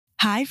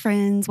Hi,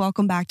 friends.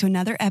 Welcome back to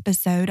another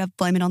episode of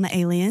Blame It on the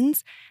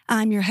Aliens.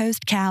 I'm your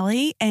host,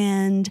 Callie,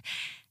 and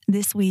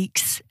this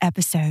week's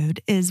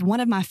episode is one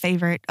of my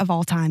favorite of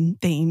all time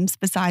themes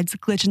besides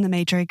Glitch in the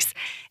Matrix.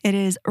 It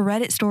is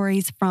Reddit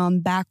stories from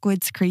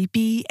Backwoods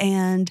creepy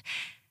and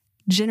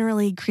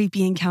generally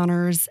creepy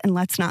encounters and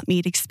let's not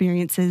meet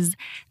experiences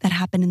that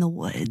happen in the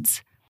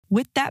woods.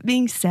 With that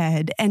being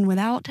said, and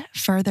without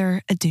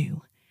further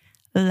ado,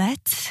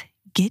 let's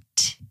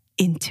get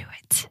into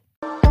it.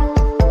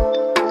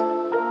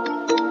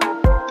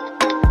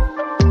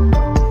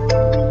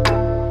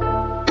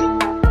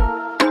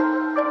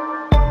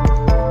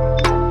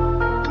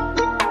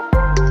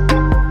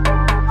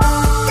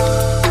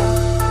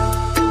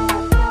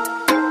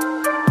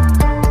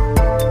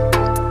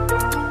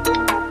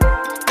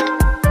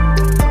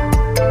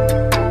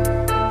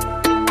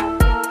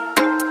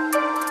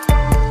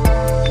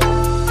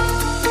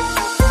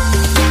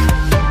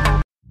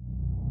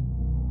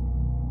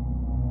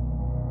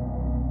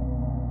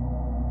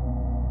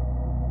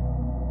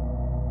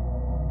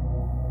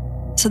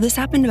 So this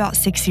happened about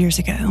 6 years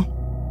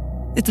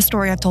ago. It's a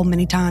story I've told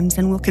many times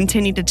and will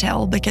continue to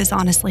tell because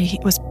honestly,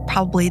 it was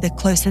probably the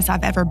closest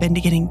I've ever been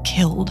to getting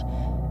killed.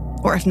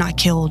 Or if not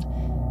killed,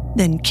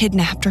 then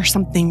kidnapped or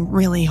something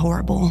really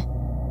horrible.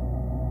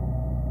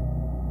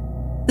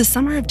 The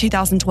summer of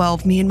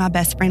 2012, me and my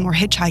best friend were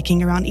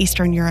hitchhiking around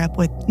Eastern Europe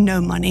with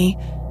no money,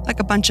 like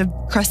a bunch of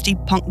crusty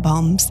punk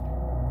bums.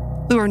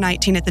 We were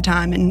 19 at the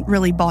time and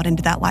really bought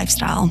into that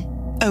lifestyle.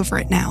 Over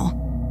it now.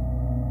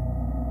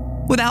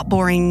 Without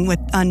boring with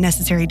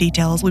unnecessary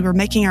details, we were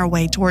making our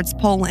way towards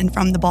Poland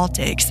from the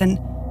Baltics and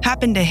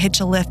happened to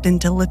hitch a lift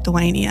into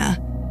Lithuania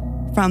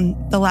from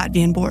the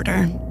Latvian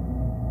border.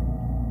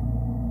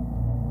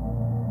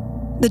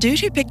 The dude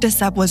who picked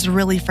us up was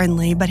really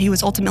friendly, but he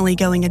was ultimately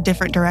going a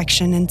different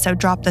direction and so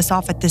dropped us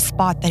off at this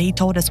spot that he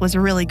told us was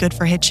really good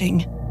for hitching.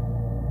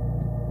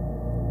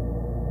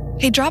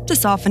 He dropped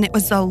us off and it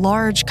was a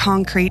large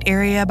concrete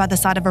area by the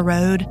side of a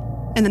road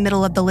in the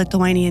middle of the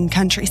Lithuanian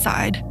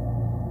countryside.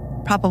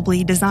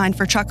 Probably designed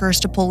for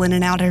truckers to pull in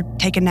and out or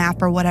take a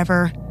nap or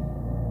whatever.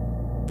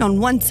 On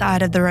one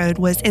side of the road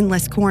was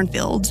endless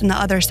cornfields, and the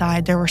other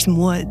side there were some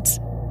woods.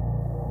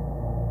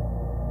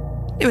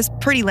 It was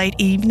pretty late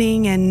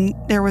evening and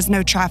there was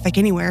no traffic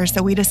anywhere,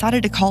 so we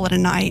decided to call it a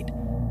night,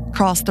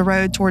 crossed the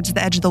road towards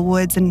the edge of the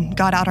woods and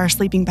got out our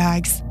sleeping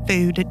bags,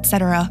 food,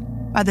 etc.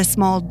 by the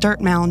small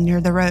dirt mound near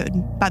the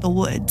road by the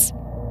woods.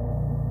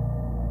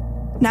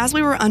 And as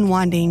we were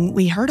unwinding,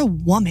 we heard a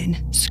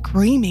woman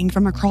screaming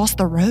from across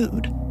the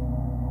road.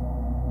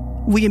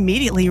 We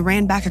immediately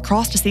ran back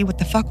across to see what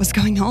the fuck was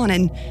going on,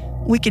 and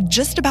we could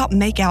just about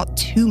make out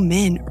two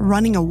men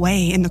running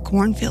away in the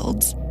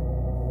cornfields.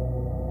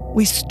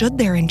 We stood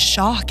there in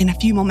shock, and a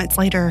few moments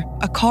later,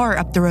 a car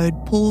up the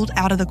road pulled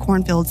out of the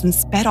cornfields and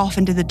sped off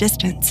into the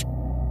distance.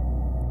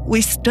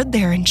 We stood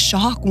there in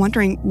shock,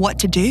 wondering what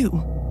to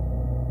do.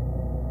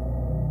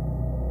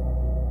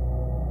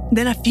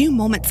 Then a few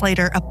moments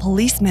later, a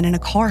policeman in a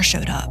car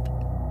showed up.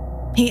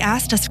 He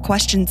asked us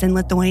questions in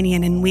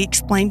Lithuanian and we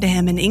explained to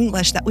him in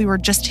English that we were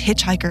just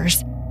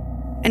hitchhikers.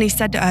 And he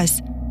said to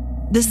us,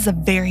 "This is a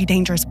very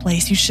dangerous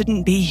place, you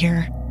shouldn't be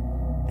here."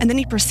 And then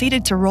he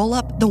proceeded to roll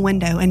up the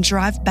window and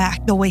drive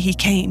back the way he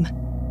came.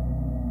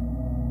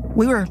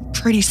 We were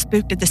pretty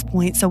spooked at this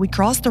point, so we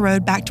crossed the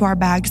road back to our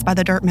bags by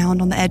the dirt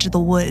mound on the edge of the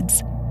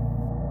woods.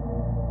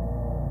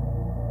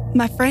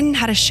 My friend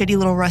had a shitty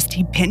little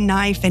rusty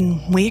penknife and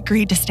we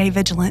agreed to stay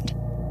vigilant.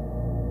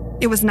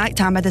 It was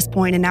nighttime by this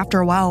point and after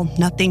a while,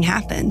 nothing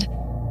happened.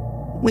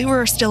 We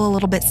were still a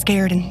little bit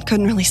scared and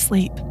couldn't really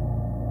sleep.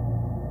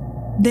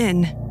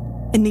 Then,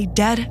 in the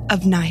dead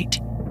of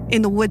night,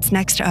 in the woods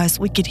next to us,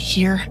 we could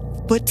hear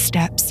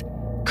footsteps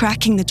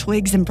cracking the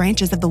twigs and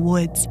branches of the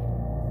woods.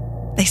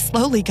 They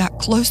slowly got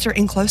closer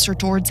and closer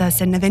towards us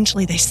and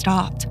eventually they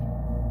stopped.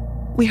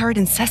 We heard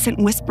incessant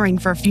whispering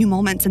for a few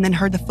moments and then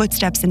heard the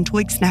footsteps and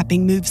twig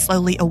snapping move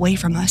slowly away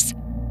from us.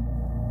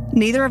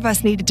 Neither of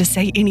us needed to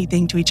say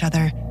anything to each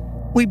other.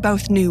 We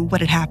both knew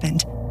what had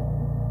happened.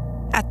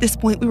 At this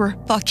point, we were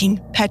fucking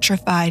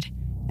petrified,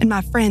 and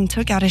my friend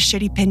took out his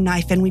shitty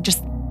penknife and we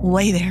just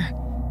lay there,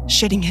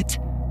 shitting it,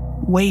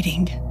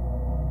 waiting.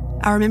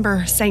 I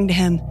remember saying to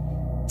him,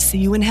 "See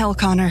you in hell,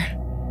 Connor,"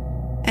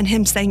 and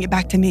him saying it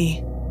back to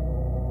me.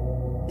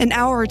 An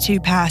hour or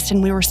two passed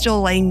and we were still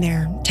laying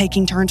there,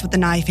 taking turns with the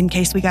knife in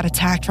case we got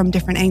attacked from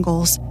different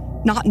angles,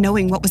 not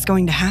knowing what was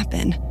going to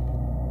happen.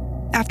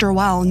 After a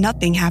while,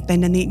 nothing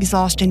happened and the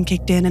exhaustion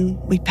kicked in and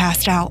we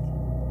passed out.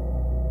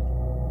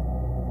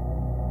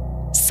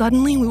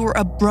 Suddenly, we were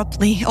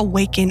abruptly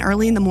awakened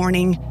early in the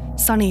morning,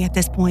 sunny at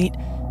this point,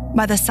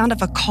 by the sound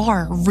of a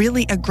car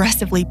really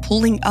aggressively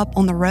pulling up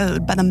on the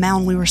road by the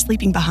mound we were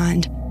sleeping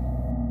behind.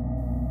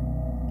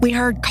 We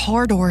heard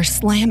car doors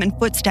slam and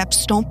footsteps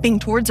stomping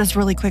towards us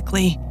really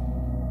quickly.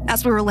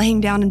 As we were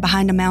laying down and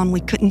behind a mound,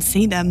 we couldn't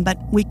see them, but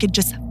we could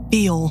just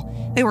feel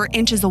they were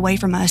inches away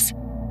from us.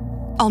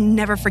 I'll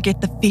never forget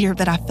the fear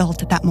that I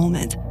felt at that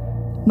moment.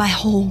 My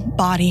whole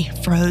body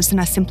froze and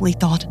I simply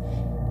thought,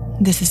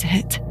 this is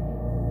it.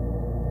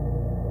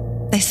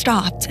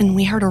 stopped, and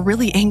we heard a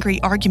really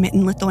angry argument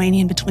in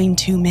Lithuanian between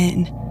two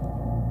men.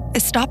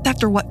 It stopped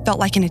after what felt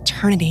like an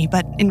eternity,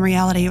 but in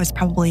reality, it was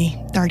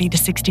probably 30 to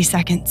 60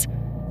 seconds.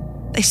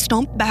 They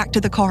stomped back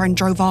to the car and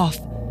drove off.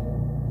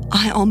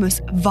 I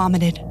almost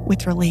vomited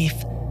with relief.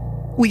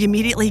 We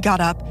immediately got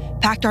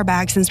up, packed our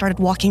bags, and started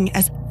walking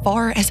as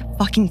far as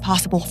fucking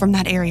possible from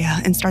that area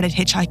and started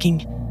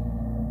hitchhiking.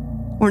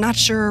 We're not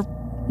sure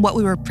what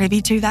we were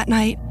privy to that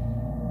night.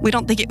 We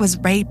don't think it was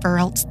rape, or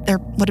else there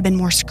would have been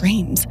more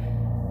screams.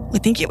 We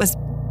think it was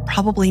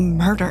probably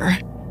murder.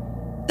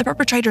 The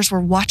perpetrators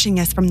were watching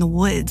us from the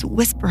woods,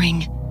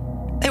 whispering.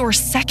 They were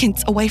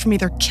seconds away from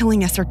either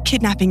killing us or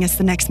kidnapping us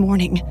the next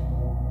morning.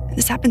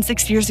 This happened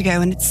 6 years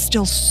ago, and it's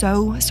still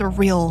so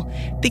surreal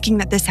thinking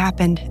that this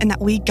happened and that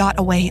we got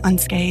away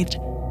unscathed.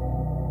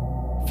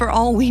 For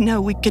all we know,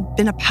 we could have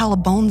been a pile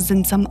of bones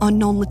in some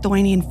unknown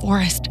Lithuanian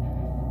forest.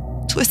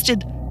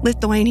 Twisted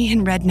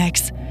Lithuanian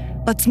rednecks.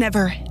 Let's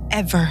never,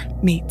 ever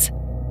meet.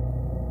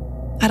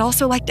 I'd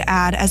also like to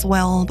add as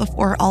well,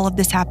 before all of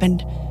this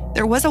happened,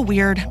 there was a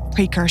weird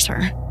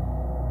precursor.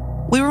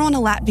 We were on a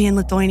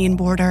Latvian-Lithuanian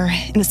border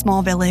in a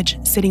small village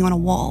sitting on a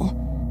wall.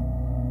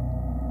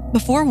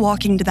 Before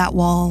walking to that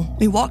wall,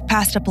 we walked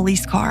past a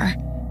police car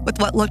with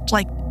what looked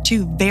like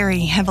two very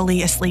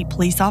heavily asleep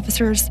police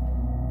officers,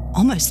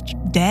 almost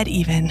dead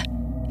even,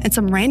 and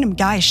some random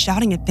guys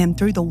shouting at them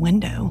through the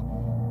window.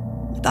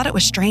 We thought it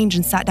was strange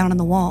and sat down on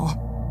the wall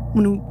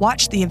when we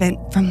watched the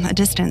event from a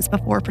distance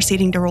before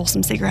proceeding to roll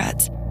some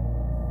cigarettes.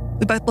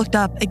 We both looked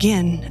up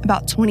again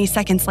about 20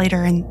 seconds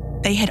later, and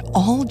they had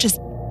all just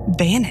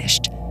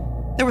vanished.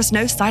 There was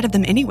no sight of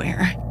them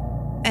anywhere,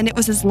 and it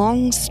was this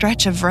long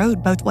stretch of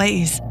road both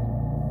ways.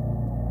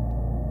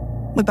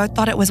 We both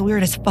thought it was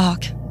weird as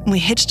fuck, and we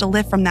hitched a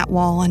lift from that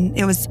wall, and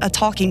it was a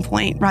talking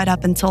point right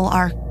up until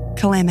our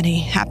calamity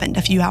happened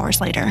a few hours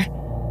later.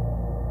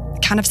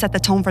 It kind of set the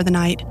tone for the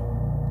night.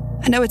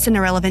 I know it's an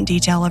irrelevant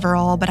detail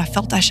overall, but I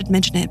felt I should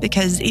mention it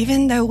because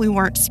even though we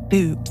weren't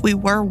spooked, we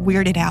were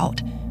weirded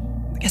out,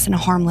 I guess in a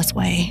harmless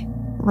way,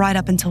 right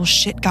up until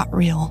shit got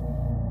real.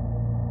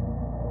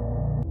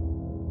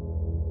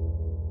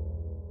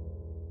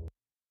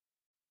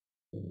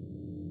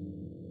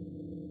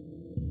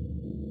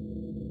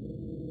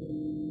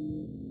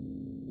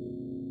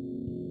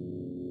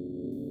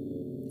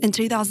 In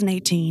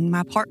 2018,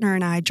 my partner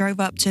and I drove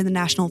up to the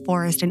National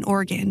Forest in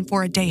Oregon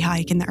for a day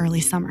hike in the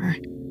early summer.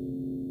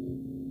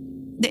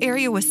 The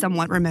area was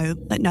somewhat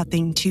remote, but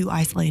nothing too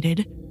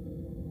isolated.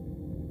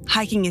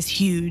 Hiking is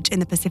huge in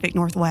the Pacific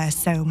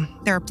Northwest, so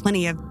there are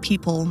plenty of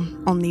people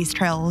on these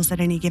trails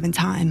at any given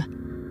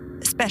time,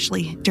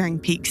 especially during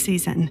peak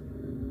season.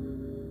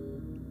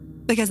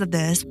 Because of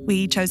this,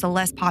 we chose a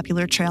less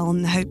popular trail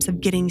in the hopes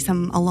of getting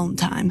some alone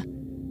time.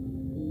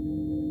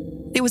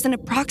 It was an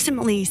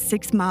approximately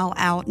 6-mile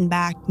out and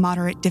back,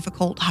 moderate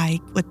difficult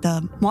hike with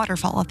the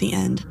waterfall at the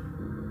end.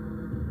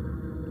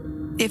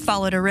 It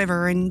followed a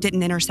river and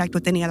didn't intersect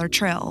with any other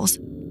trails.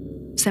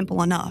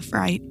 Simple enough,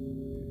 right?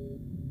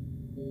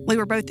 We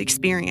were both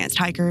experienced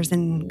hikers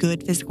in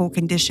good physical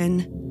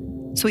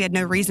condition, so we had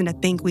no reason to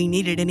think we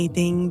needed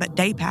anything but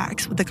day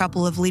packs with a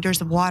couple of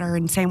liters of water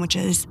and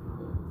sandwiches.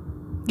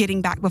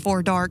 Getting back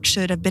before dark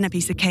should have been a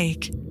piece of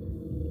cake.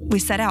 We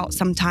set out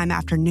sometime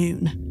after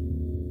noon.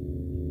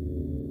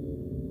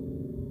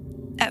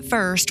 At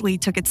first, we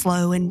took it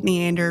slow and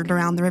meandered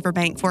around the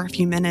riverbank for a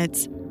few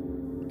minutes.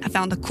 I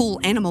found a cool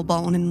animal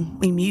bone and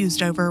we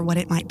mused over what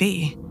it might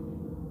be.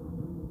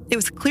 It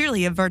was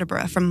clearly a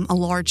vertebra from a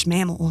large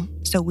mammal,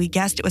 so we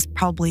guessed it was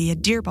probably a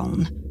deer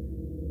bone.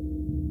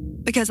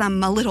 Because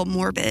I'm a little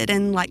morbid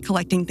and like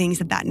collecting things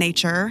of that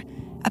nature,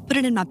 I put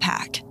it in my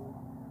pack.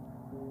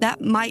 That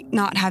might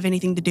not have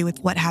anything to do with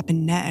what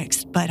happened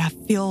next, but I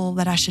feel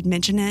that I should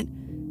mention it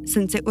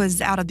since it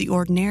was out of the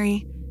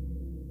ordinary.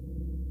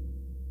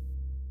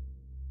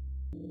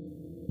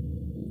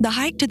 The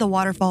hike to the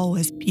waterfall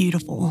was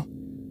beautiful.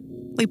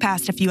 We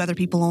passed a few other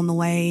people on the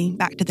way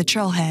back to the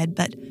trailhead,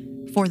 but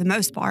for the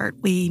most part,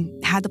 we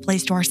had the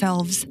place to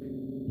ourselves.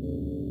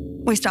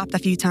 We stopped a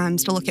few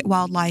times to look at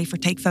wildlife or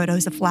take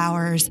photos of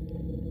flowers.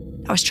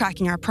 I was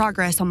tracking our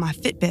progress on my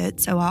Fitbit,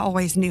 so I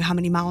always knew how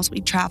many miles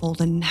we'd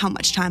traveled and how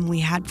much time we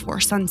had before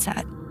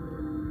sunset.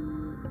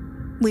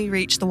 We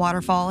reached the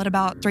waterfall at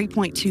about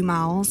 3.2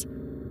 miles,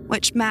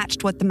 which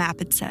matched what the map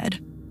had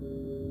said.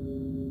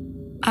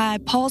 I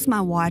paused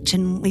my watch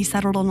and we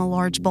settled on a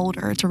large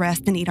boulder to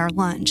rest and eat our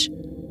lunch.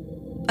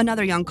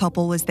 Another young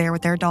couple was there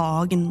with their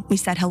dog, and we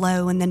said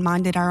hello and then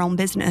minded our own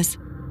business.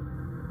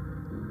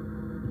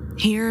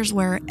 Here's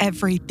where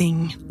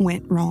everything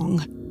went wrong.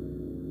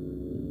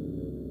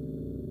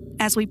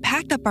 As we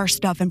packed up our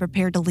stuff and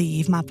prepared to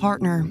leave, my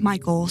partner,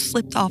 Michael,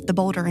 slipped off the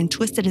boulder and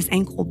twisted his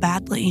ankle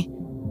badly.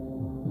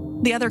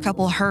 The other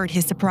couple heard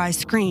his surprised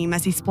scream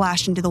as he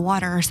splashed into the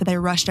water, so they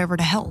rushed over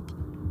to help.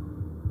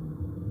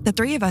 The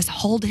three of us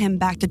hauled him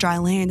back to dry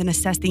land and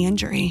assessed the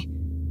injury.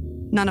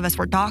 None of us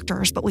were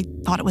doctors, but we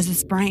thought it was a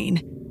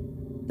sprain.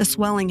 The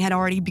swelling had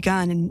already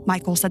begun, and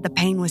Michael said the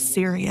pain was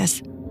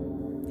serious.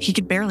 He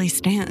could barely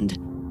stand.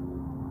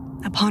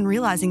 Upon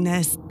realizing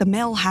this, the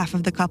male half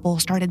of the couple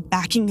started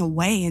backing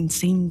away and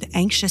seemed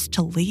anxious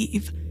to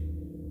leave.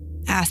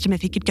 I asked him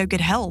if he could go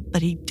get help,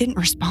 but he didn't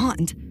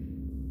respond.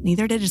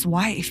 Neither did his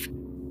wife.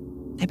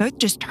 They both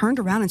just turned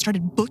around and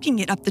started booking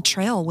it up the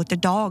trail with the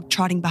dog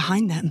trotting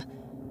behind them.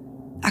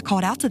 I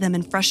called out to them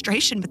in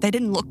frustration, but they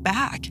didn't look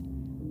back.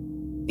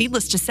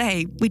 Needless to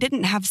say, we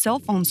didn't have cell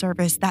phone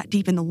service that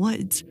deep in the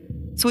woods,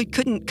 so we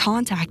couldn't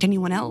contact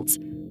anyone else.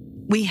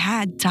 We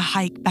had to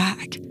hike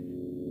back.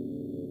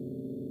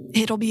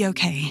 "It'll be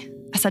okay,"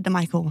 I said to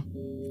Michael.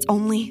 "It's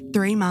only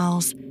 3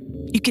 miles.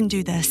 You can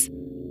do this."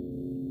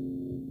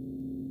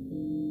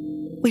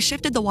 We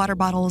shifted the water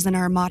bottles and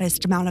our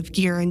modest amount of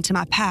gear into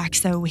my pack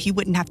so he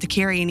wouldn't have to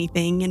carry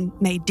anything and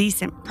made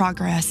decent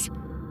progress.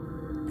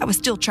 I was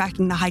still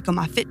tracking the hike on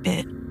my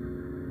Fitbit.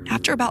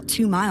 After about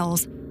 2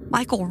 miles,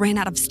 Michael ran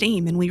out of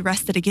steam and we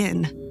rested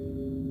again.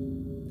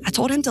 I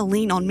told him to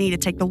lean on me to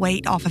take the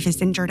weight off of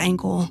his injured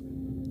ankle.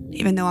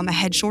 Even though I'm a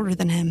head shorter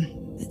than him,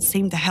 it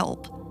seemed to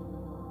help.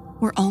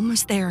 "We're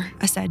almost there,"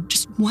 I said,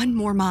 "just 1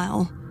 more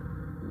mile."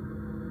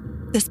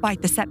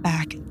 Despite the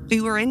setback,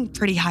 we were in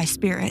pretty high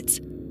spirits.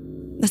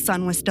 The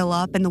sun was still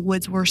up and the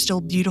woods were still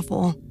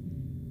beautiful.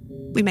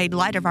 We made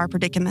light of our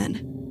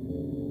predicament.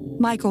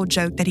 Michael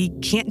joked that he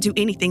can't do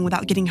anything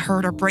without getting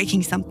hurt or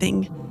breaking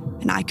something,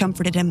 and I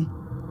comforted him.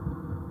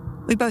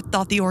 We both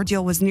thought the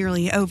ordeal was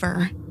nearly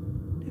over.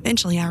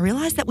 Eventually, I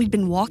realized that we'd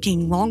been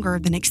walking longer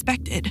than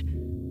expected.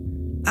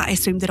 I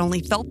assumed it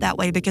only felt that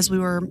way because we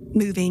were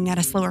moving at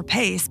a slower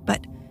pace,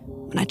 but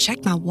when I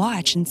checked my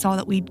watch and saw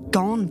that we'd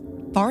gone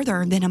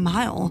farther than a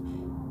mile,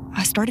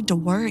 I started to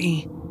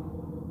worry.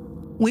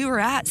 We were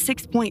at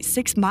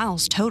 6.6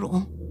 miles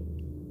total.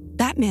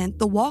 That meant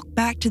the walk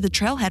back to the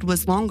trailhead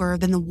was longer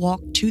than the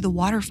walk to the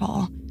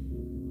waterfall.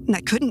 And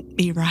that couldn't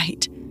be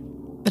right,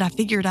 but I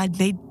figured I'd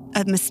made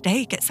a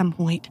mistake at some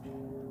point.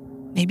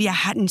 Maybe I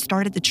hadn't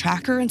started the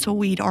tracker until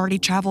we'd already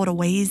traveled a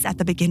ways at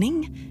the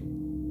beginning.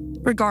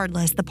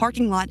 Regardless, the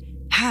parking lot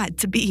had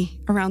to be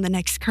around the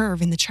next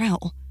curve in the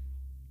trail.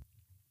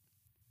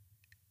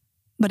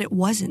 But it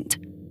wasn't.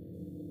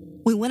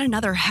 We went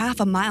another half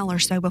a mile or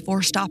so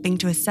before stopping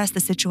to assess the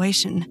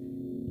situation.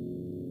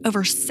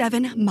 Over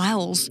 7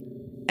 miles,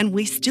 and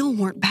we still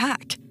weren't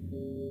back.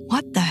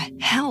 What the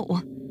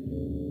hell?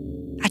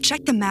 I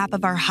checked the map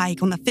of our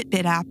hike on the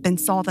Fitbit app and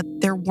saw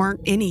that there weren't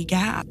any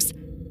gaps.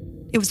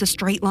 It was a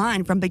straight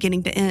line from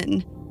beginning to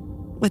end,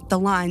 with the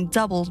line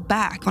doubled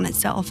back on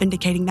itself,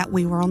 indicating that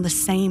we were on the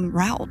same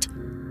route.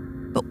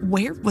 But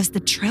where was the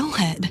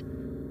trailhead?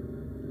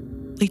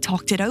 We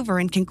talked it over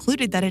and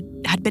concluded that it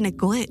had been a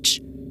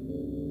glitch.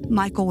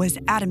 Michael was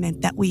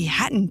adamant that we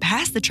hadn't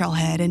passed the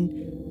trailhead and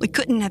we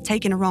couldn't have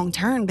taken a wrong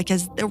turn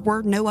because there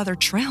were no other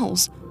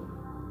trails.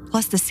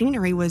 Plus, the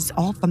scenery was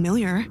all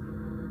familiar.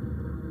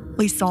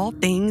 We saw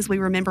things we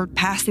remembered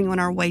passing on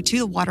our way to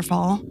the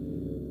waterfall.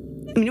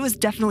 It was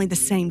definitely the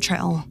same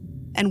trail,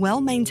 and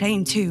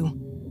well-maintained too.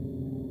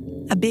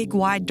 A big,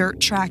 wide dirt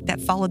track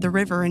that followed the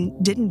river and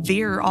didn't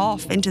veer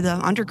off into the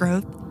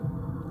undergrowth.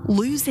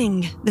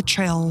 Losing the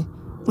trail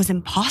was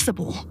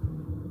impossible.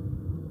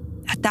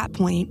 At that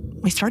point,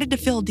 we started to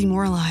feel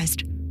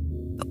demoralized.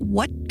 But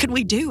what could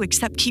we do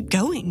except keep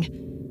going?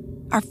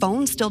 Our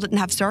phone still didn't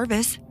have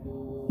service.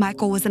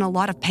 Michael was in a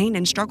lot of pain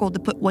and struggled to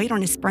put weight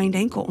on his sprained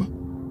ankle.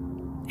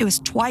 It was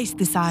twice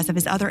the size of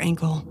his other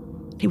ankle.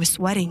 He was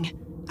sweating.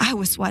 I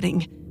was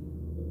sweating.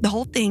 The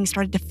whole thing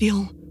started to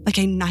feel like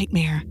a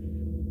nightmare.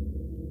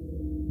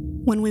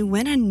 When we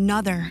went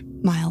another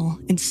mile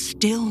and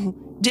still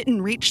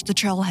didn't reach the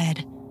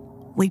trailhead,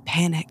 we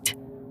panicked.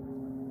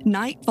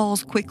 Night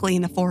falls quickly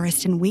in the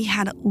forest and we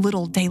had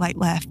little daylight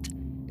left.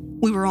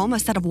 We were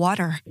almost out of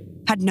water,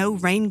 had no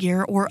rain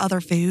gear or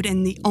other food,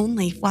 and the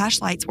only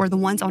flashlights were the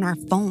ones on our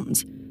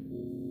phones.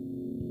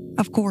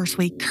 Of course,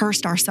 we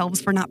cursed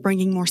ourselves for not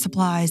bringing more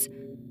supplies,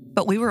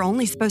 but we were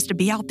only supposed to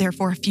be out there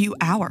for a few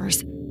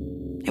hours.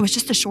 It was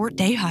just a short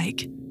day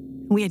hike.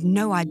 We had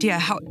no idea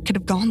how it could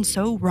have gone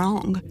so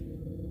wrong.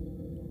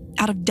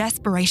 Out of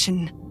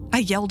desperation, I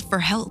yelled for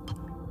help.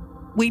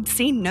 We'd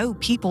seen no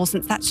people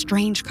since that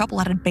strange couple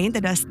had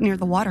abandoned us near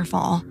the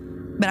waterfall,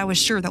 but I was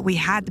sure that we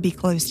had to be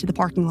close to the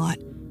parking lot.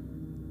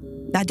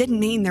 That didn't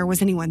mean there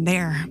was anyone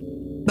there,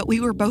 but we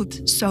were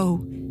both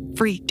so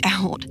freaked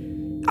out.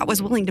 I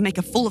was willing to make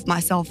a fool of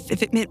myself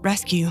if it meant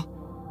rescue.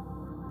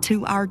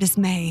 To our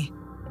dismay,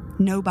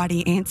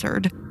 nobody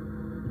answered.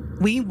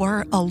 We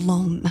were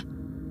alone.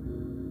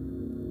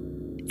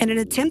 In an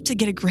attempt to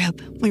get a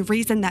grip, we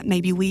reasoned that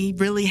maybe we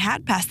really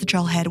had passed the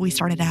trailhead we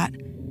started at.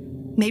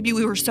 Maybe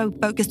we were so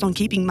focused on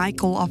keeping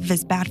Michael off of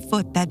his bad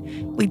foot that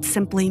we'd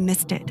simply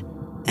missed it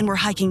and were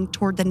hiking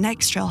toward the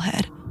next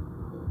trailhead.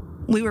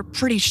 We were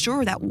pretty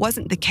sure that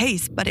wasn't the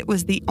case, but it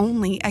was the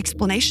only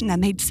explanation that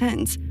made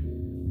sense.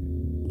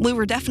 We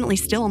were definitely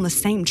still on the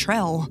same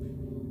trail,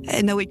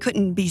 and though we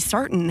couldn't be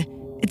certain,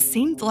 it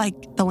seemed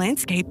like the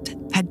landscape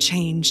had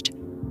changed.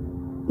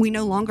 We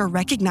no longer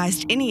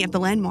recognized any of the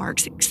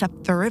landmarks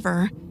except the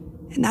river,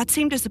 and that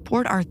seemed to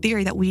support our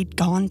theory that we'd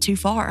gone too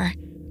far.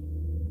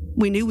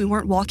 We knew we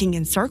weren't walking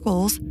in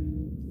circles.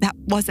 That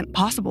wasn't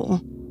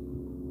possible.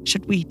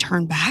 Should we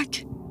turn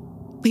back?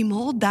 We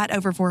mulled that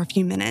over for a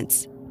few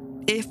minutes.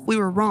 If we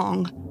were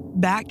wrong,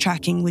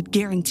 backtracking would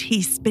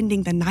guarantee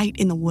spending the night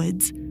in the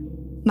woods.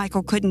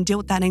 Michael couldn't deal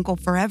with that ankle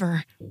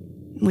forever.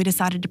 We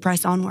decided to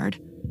press onward.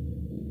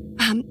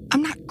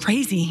 I'm not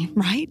crazy,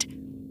 right?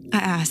 I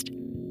asked.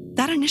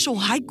 That initial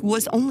hike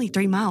was only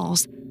 3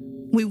 miles.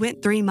 We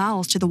went 3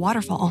 miles to the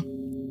waterfall.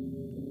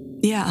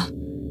 Yeah,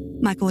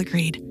 Michael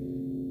agreed.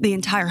 The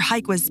entire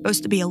hike was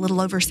supposed to be a little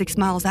over 6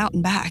 miles out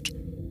and back.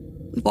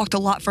 We walked a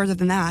lot further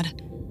than that.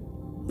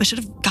 We should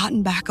have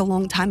gotten back a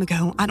long time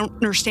ago. I don't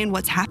understand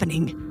what's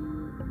happening.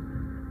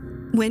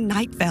 When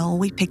night fell,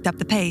 we picked up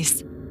the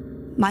pace.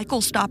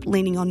 Michael stopped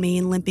leaning on me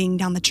and limping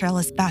down the trail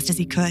as fast as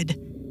he could.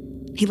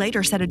 He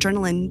later said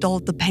adrenaline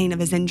dulled the pain of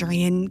his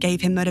injury and gave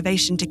him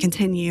motivation to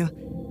continue.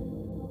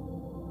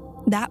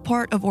 That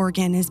part of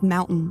Oregon is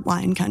mountain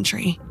lion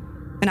country,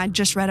 and I'd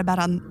just read about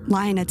a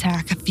lion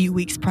attack a few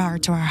weeks prior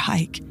to our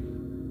hike.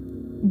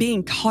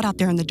 Being caught out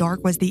there in the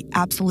dark was the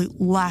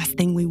absolute last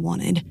thing we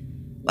wanted,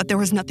 but there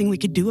was nothing we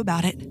could do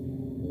about it.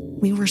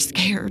 We were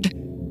scared.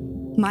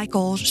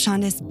 Michael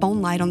shined his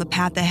phone light on the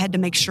path ahead to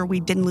make sure we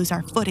didn't lose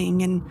our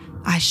footing, and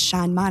I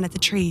shined mine at the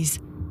trees,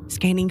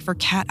 scanning for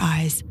cat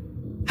eyes.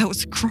 I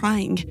was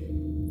crying.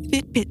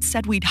 Fitbit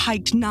said we'd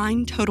hiked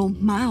 9 total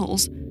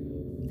miles.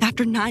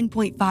 After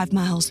 9.5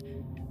 miles,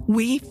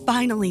 we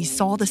finally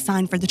saw the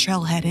sign for the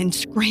trailhead and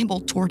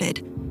scrambled toward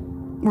it.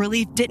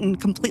 Relief didn't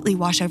completely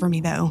wash over me,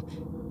 though,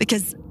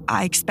 because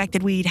I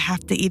expected we'd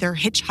have to either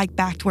hitchhike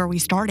back to where we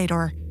started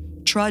or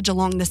trudge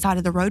along the side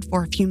of the road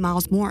for a few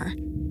miles more.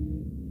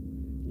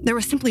 There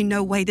was simply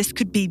no way this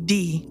could be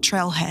the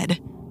trailhead.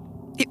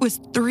 It was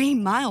 3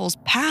 miles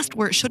past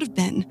where it should have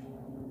been.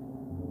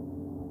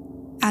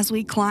 As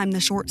we climbed the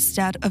short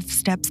set of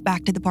steps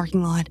back to the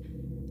parking lot,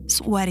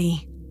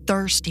 sweaty,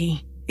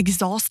 thirsty,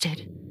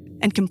 exhausted,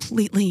 and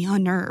completely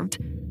unnerved,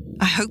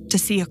 I hoped to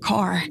see a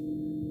car.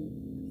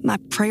 My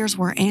prayers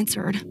were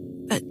answered,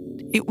 but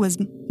it was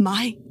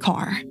my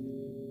car.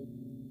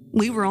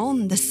 We were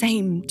on the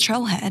same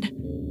trailhead.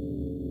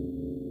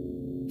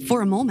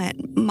 For a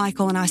moment,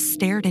 Michael and I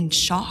stared in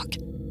shock.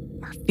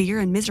 Our fear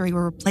and misery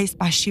were replaced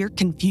by sheer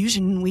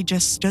confusion, and we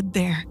just stood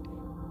there.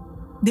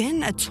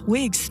 Then a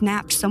twig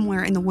snapped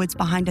somewhere in the woods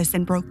behind us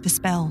and broke the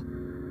spell.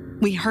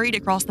 We hurried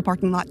across the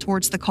parking lot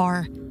towards the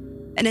car,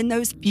 and in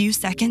those few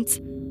seconds,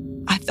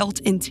 I felt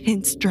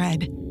intense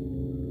dread.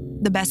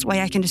 The best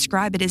way I can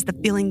describe it is the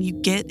feeling you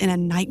get in a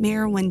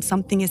nightmare when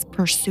something is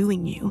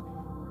pursuing you,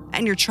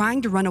 and you're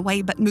trying to run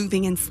away but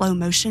moving in slow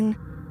motion.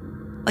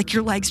 Like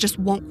your legs just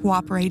won't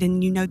cooperate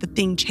and you know the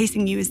thing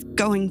chasing you is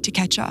going to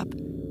catch up.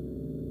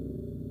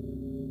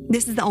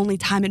 This is the only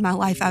time in my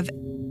life I've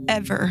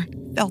ever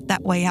felt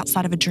that way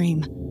outside of a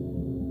dream.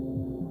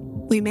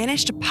 We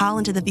managed to pile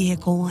into the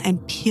vehicle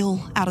and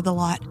peel out of the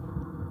lot.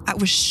 I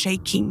was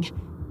shaking.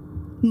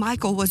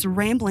 Michael was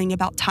rambling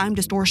about time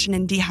distortion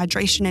and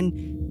dehydration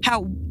and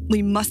how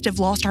we must have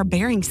lost our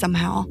bearings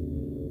somehow.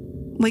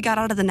 We got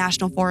out of the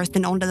national forest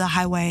and onto the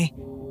highway,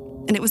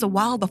 and it was a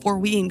while before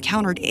we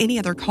encountered any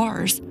other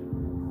cars.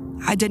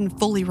 I didn't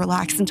fully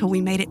relax until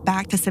we made it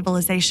back to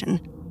civilization.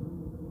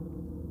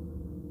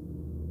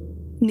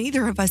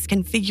 Neither of us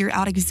can figure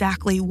out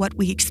exactly what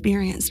we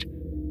experienced.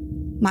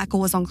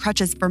 Michael was on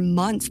crutches for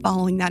months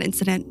following that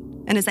incident,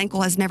 and his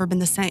ankle has never been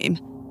the same.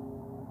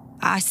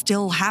 I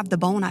still have the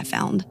bone I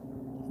found,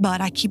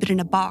 but I keep it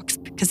in a box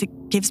because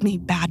it gives me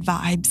bad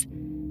vibes.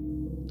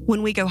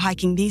 When we go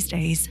hiking these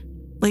days,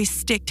 we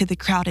stick to the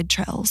crowded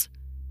trails.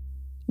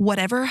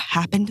 Whatever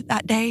happened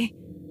that day,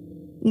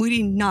 we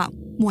do not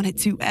want it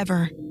to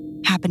ever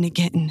happen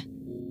again.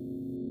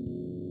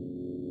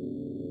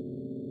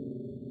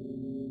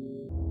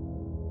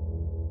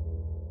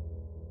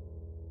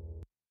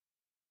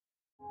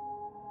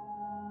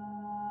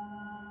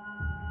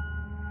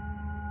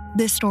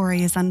 This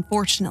story is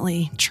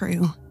unfortunately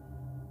true.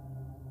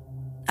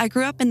 I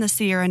grew up in the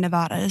Sierra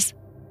Nevadas.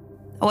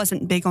 I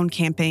wasn't big on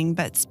camping,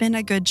 but spent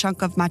a good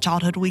chunk of my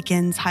childhood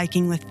weekends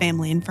hiking with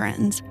family and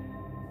friends.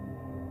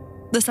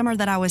 The summer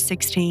that I was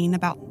 16,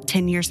 about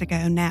 10 years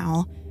ago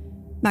now,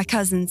 my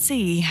cousin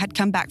C had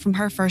come back from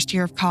her first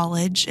year of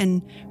college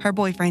and her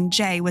boyfriend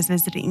Jay was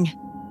visiting.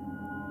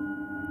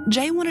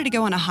 Jay wanted to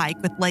go on a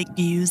hike with lake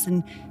views,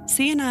 and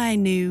C and I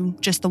knew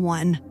just the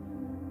one.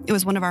 It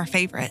was one of our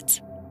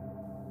favorites.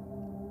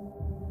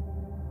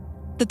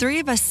 The three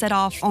of us set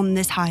off on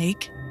this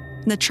hike.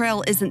 The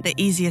trail isn't the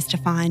easiest to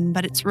find,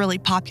 but it's really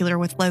popular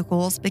with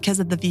locals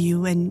because of the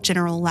view and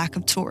general lack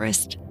of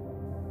tourists.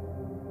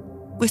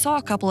 We saw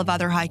a couple of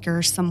other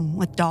hikers, some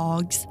with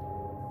dogs.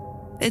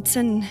 It's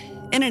an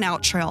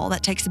in-and-out trail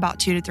that takes about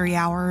 2 to 3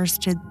 hours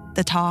to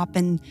the top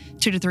and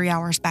 2 to 3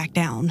 hours back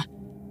down.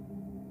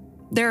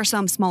 There are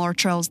some smaller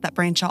trails that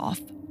branch off.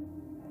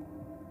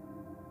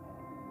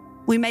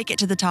 We make it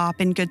to the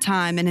top in good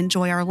time and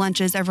enjoy our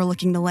lunches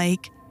overlooking the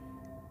lake.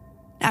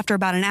 After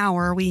about an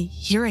hour, we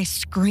hear a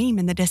scream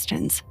in the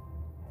distance,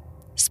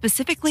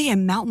 specifically a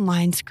mountain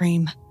lion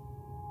scream.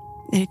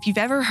 And if you've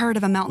ever heard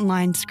of a mountain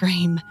lion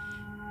scream,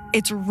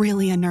 it's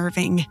really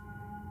unnerving.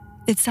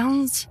 It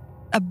sounds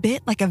a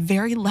bit like a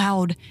very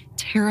loud,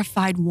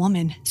 terrified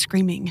woman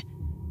screaming.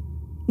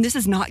 This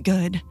is not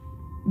good,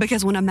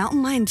 because when a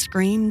mountain lion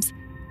screams,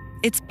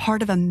 it's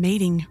part of a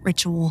mating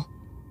ritual.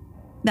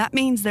 That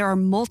means there are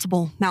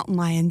multiple mountain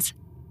lions,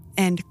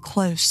 and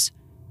close.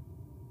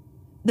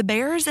 The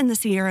bears in the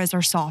Sierras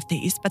are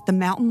softies, but the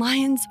mountain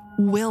lions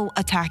will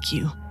attack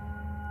you.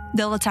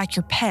 They'll attack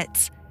your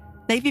pets.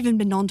 They've even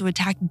been known to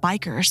attack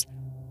bikers.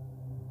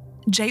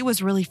 Jay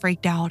was really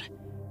freaked out.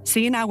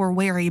 C and I were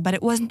wary, but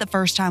it wasn't the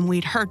first time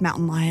we'd heard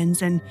mountain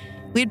lions, and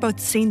we'd both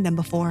seen them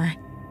before.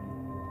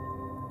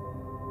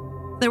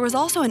 There was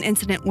also an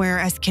incident where,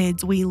 as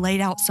kids, we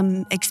laid out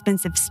some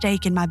expensive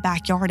steak in my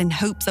backyard in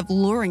hopes of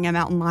luring a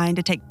mountain lion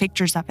to take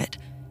pictures of it.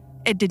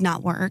 It did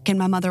not work, and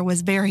my mother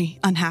was very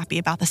unhappy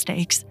about the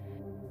steaks.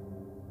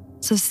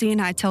 So C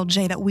and I told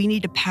Jay that we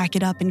need to pack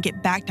it up and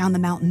get back down the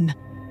mountain.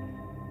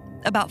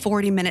 About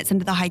 40 minutes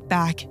into the hike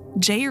back,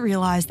 Jay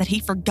realized that he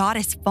forgot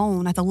his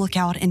phone at the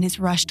lookout in his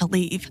rush to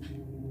leave.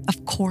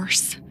 Of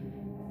course.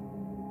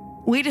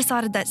 We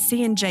decided that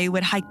C and Jay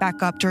would hike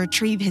back up to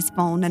retrieve his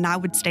phone, and I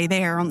would stay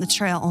there on the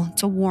trail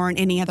to warn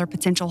any other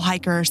potential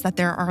hikers that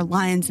there are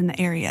lions in the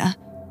area.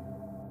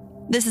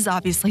 This is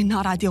obviously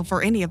not ideal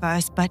for any of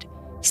us, but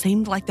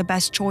seemed like the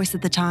best choice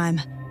at the time.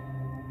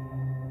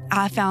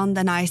 I found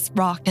a nice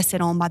rock to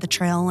sit on by the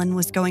trail and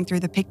was going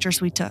through the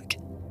pictures we took.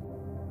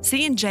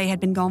 C and Jay had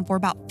been gone for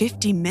about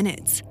 50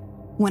 minutes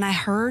when I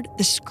heard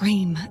the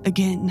scream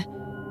again.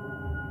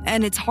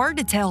 And it's hard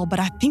to tell, but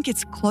I think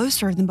it's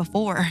closer than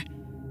before.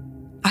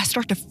 I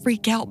start to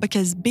freak out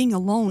because being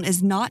alone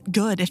is not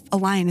good if a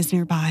lion is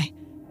nearby.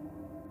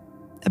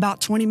 About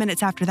 20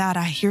 minutes after that,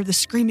 I hear the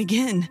scream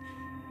again,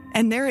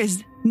 and there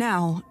is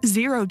now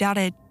zero doubt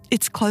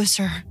it's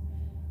closer.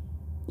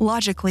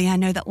 Logically, I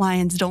know that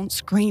lions don't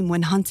scream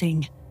when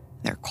hunting.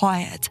 They're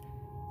quiet.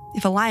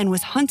 If a lion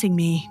was hunting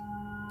me,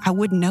 I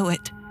wouldn't know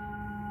it.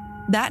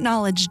 That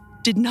knowledge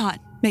did not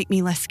make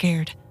me less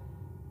scared.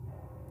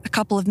 A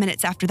couple of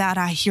minutes after that,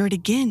 I hear it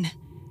again,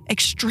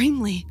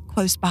 extremely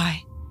close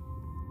by.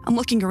 I'm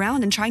looking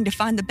around and trying to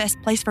find the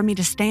best place for me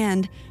to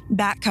stand,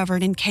 back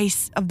covered in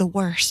case of the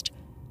worst.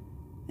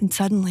 And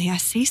suddenly I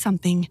see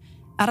something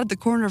out of the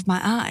corner of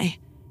my eye.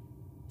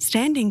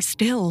 Standing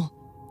still,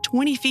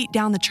 20 feet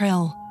down the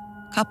trail,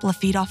 a couple of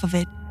feet off of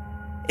it,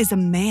 is a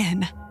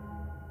man.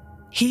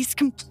 He's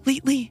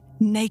completely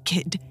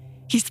naked.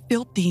 He's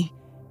filthy.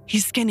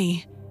 He's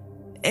skinny.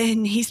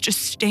 And he's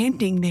just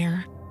standing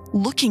there,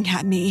 looking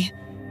at me.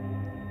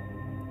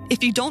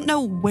 If you don't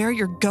know where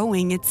you're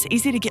going, it's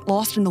easy to get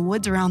lost in the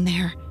woods around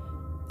there.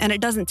 And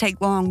it doesn't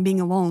take long being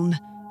alone,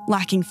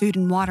 lacking food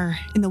and water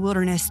in the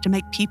wilderness to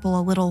make people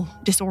a little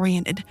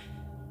disoriented,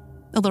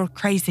 a little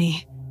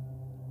crazy.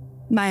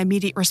 My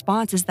immediate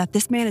response is that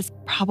this man is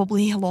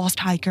probably a lost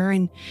hiker,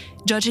 and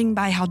judging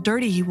by how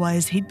dirty he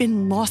was, he'd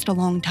been lost a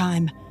long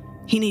time.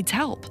 He needs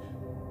help.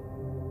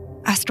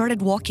 I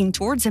started walking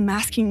towards him,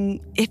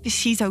 asking if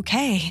he's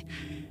okay,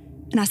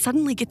 and I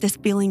suddenly get this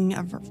feeling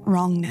of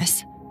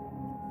wrongness.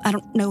 I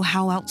don't know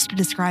how else to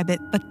describe it,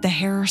 but the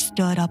hair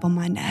stood up on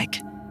my neck,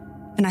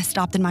 and I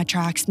stopped in my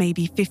tracks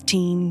maybe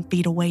 15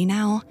 feet away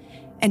now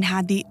and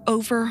had the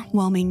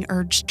overwhelming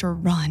urge to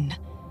run.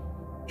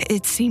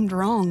 It seemed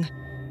wrong.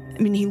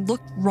 I mean, he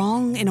looked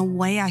wrong in a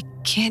way I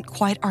can't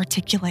quite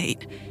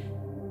articulate.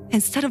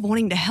 Instead of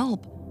wanting to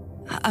help,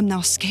 I'm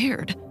now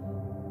scared.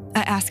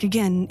 I ask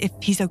again if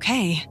he's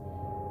okay.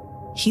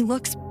 He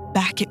looks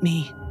back at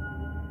me,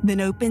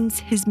 then opens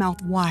his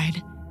mouth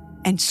wide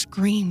and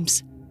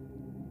screams.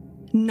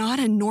 Not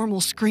a normal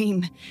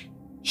scream.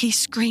 He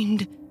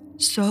screamed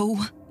so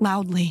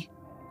loudly.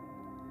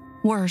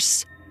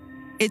 Worse,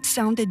 it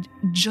sounded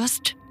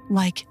just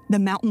like the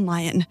mountain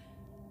lion,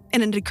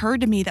 and it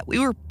occurred to me that we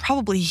were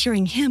probably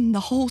hearing him the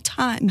whole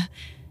time.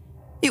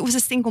 It was the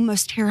single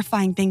most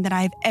terrifying thing that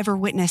I've ever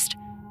witnessed.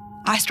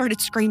 I started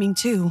screaming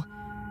too.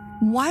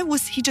 Why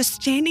was he just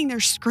standing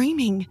there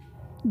screaming?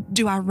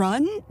 Do I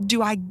run?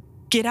 Do I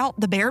get out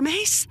the bear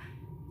mace?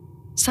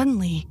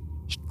 Suddenly,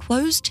 he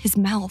closed his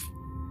mouth,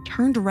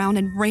 turned around,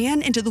 and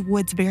ran into the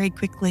woods very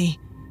quickly.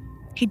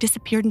 He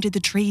disappeared into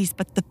the trees,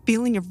 but the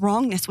feeling of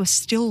wrongness was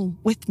still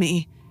with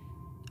me.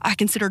 I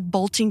considered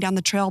bolting down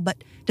the trail,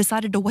 but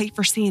decided to wait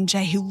for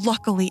C&J, who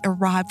luckily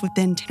arrived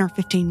within 10 or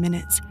 15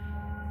 minutes.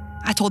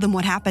 I told them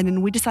what happened,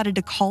 and we decided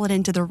to call it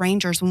into the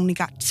rangers when we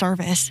got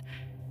service.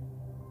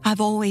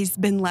 I've always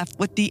been left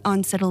with the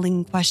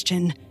unsettling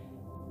question,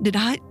 did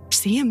I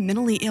see a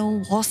mentally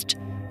ill, lost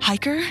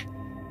hiker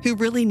who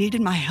really needed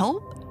my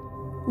help?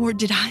 Or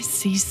did I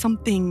see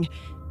something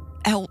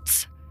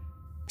else,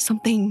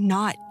 something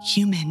not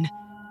human,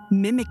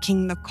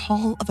 mimicking the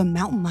call of a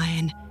mountain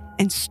lion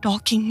and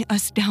stalking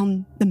us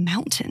down the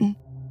mountain?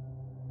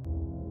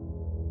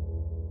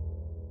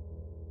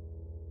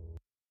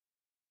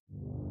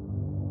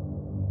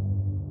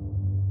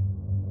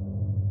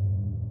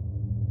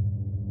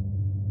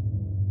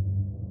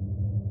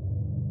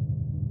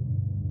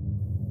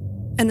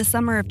 In the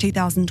summer of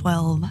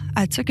 2012,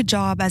 I took a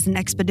job as an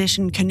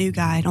expedition canoe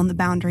guide on the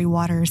Boundary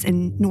Waters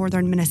in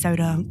northern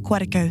Minnesota,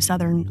 Quetico,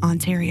 southern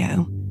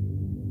Ontario.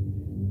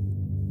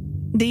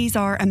 These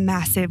are a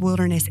massive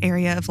wilderness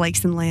area of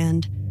lakes and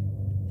land.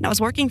 And I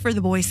was working for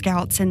the Boy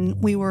Scouts, and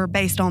we were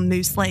based on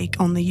Moose Lake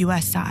on the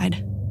U.S.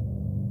 side.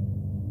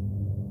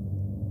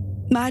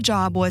 My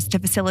job was to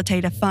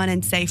facilitate a fun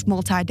and safe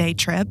multi-day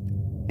trip,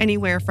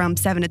 anywhere from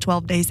 7 to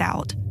 12 days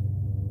out.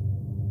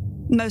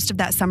 Most of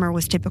that summer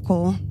was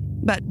typical,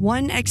 but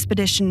one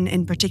expedition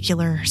in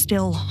particular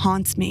still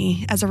haunts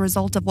me as a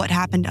result of what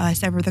happened to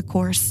us over the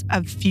course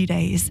of a few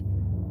days.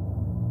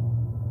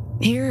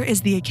 Here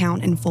is the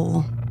account in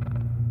full.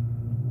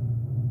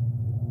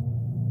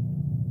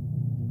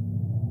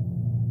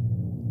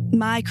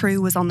 My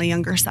crew was on the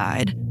younger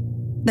side.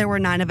 There were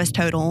 9 of us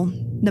total,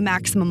 the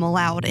maximum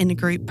allowed in a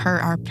group per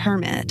our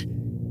permit.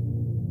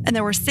 And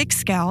there were 6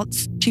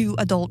 scouts, 2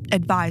 adult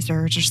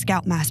advisors or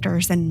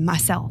scoutmasters, and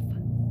myself.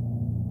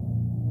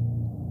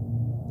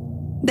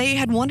 They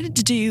had wanted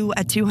to do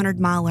a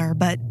 200-miler,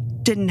 but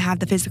didn't have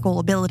the physical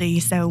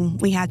ability, so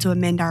we had to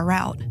amend our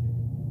route.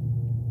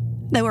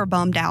 They were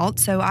bummed out,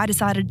 so I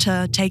decided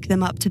to take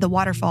them up to the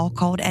waterfall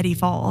called Eddy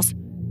Falls.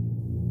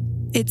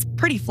 It's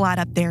pretty flat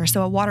up there,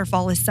 so a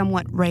waterfall is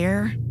somewhat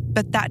rare,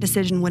 but that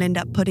decision would end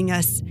up putting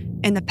us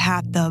in the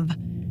path of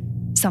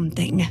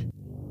something.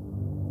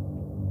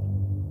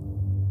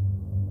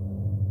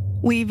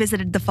 We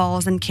visited the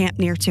falls and camped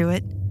near to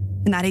it,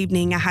 and that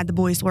evening I had the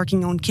boys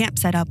working on camp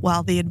setup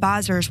while the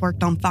advisors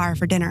worked on fire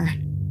for dinner.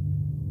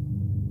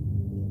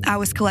 I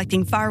was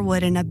collecting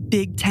firewood in a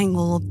big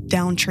tangle of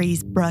downed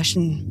trees, brush,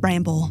 and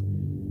bramble.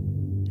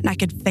 And I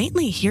could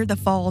faintly hear the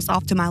falls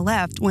off to my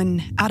left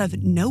when, out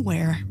of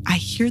nowhere, I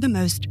hear the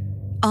most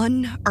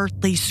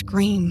unearthly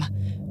scream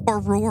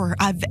or roar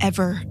I've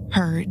ever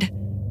heard.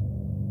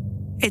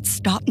 It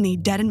stopped me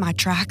dead in my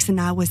tracks and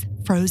I was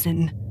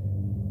frozen.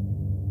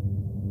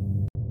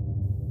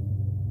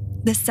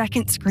 The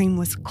second scream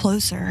was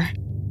closer,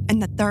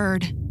 and the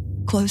third,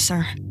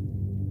 closer.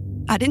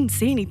 I didn't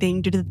see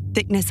anything due to the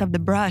thickness of the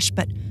brush,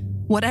 but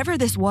whatever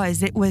this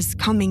was, it was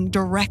coming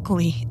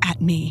directly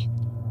at me.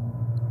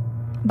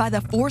 By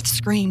the fourth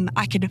scream,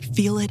 I could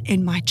feel it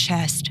in my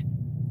chest.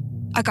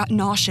 I got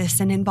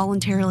nauseous and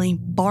involuntarily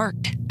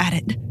barked at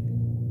it.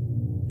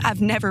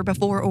 I've never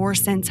before or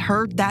since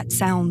heard that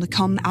sound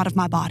come out of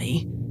my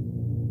body.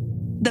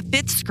 The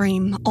fifth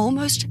scream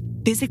almost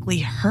physically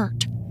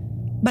hurt,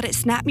 but it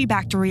snapped me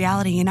back to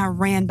reality and I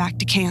ran back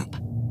to camp.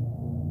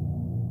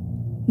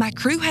 My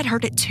crew had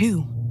heard it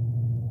too,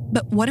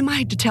 but what am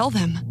I to tell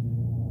them?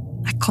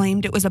 I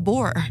claimed it was a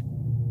boar.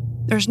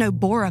 There's no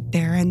boar up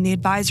there, and the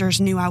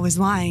advisors knew I was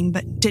lying,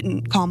 but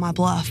didn't call my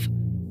bluff.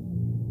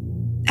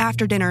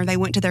 After dinner, they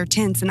went to their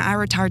tents, and I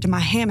retired to my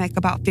hammock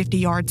about 50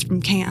 yards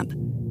from camp.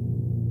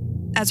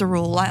 As a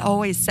rule, I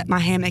always set my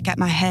hammock at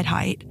my head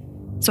height,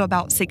 so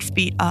about 6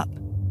 feet up.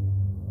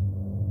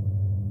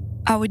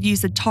 I would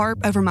use a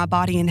tarp over my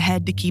body and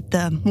head to keep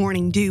the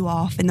morning dew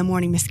off and the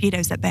morning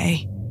mosquitoes at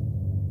bay.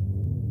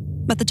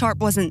 But the tarp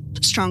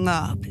wasn't strung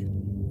up.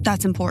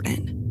 That's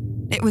important.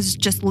 It was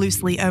just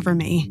loosely over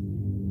me.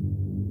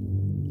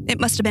 It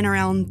must have been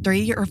around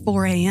 3 or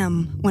 4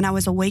 a.m. when I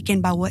was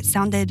awakened by what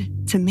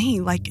sounded to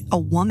me like a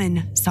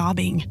woman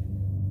sobbing.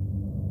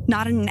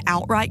 Not an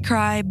outright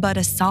cry, but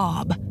a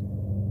sob.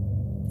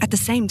 At the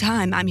same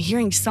time, I'm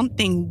hearing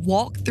something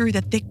walk through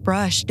the thick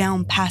brush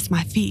down past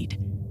my feet.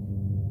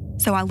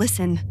 So I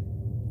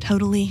listen,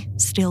 totally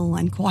still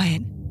and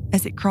quiet,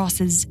 as it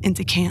crosses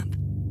into camp.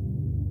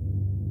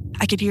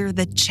 I could hear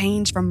the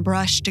change from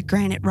brush to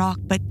granite rock,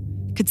 but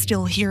could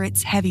still hear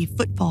its heavy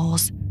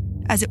footfalls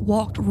as it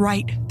walked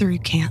right through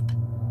camp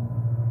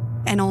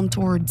and on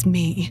towards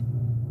me.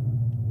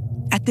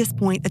 At this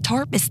point, the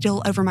tarp is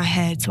still over my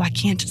head, so I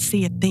can't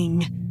see a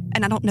thing,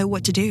 and I don't know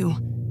what to do.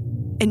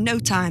 In no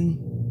time,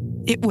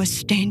 it was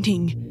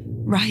standing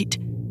right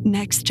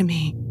next to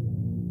me.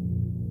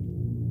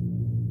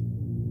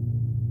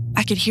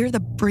 I could hear the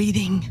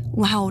breathing,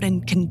 loud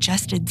and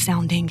congested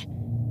sounding.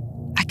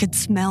 I could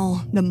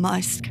smell the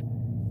musk.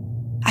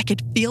 I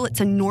could feel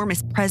its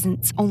enormous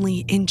presence only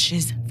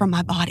inches from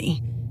my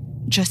body,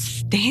 just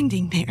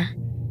standing there.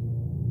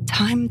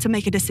 Time to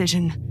make a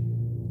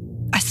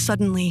decision. I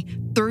suddenly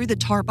threw the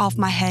tarp off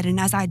my head, and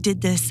as I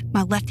did this,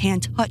 my left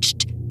hand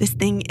touched this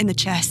thing in the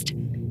chest.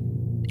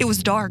 It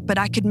was dark, but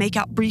I could make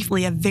out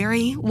briefly a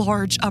very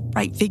large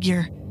upright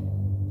figure.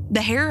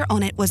 The hair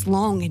on it was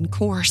long and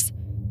coarse.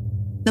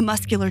 The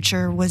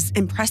musculature was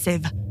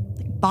impressive.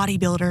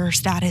 Bodybuilder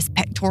status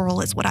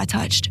pectoral is what I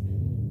touched.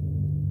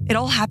 It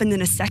all happened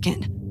in a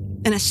second,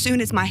 and as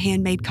soon as my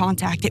hand made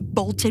contact, it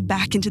bolted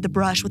back into the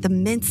brush with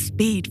immense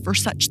speed for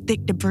such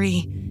thick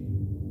debris.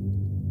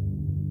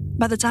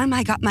 By the time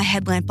I got my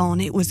headlamp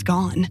on, it was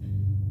gone.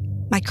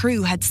 My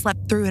crew had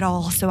slept through it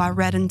all, so I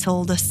read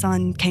until the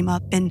sun came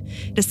up and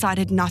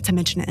decided not to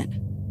mention it.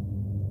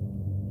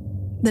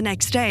 The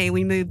next day,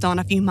 we moved on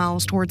a few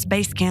miles towards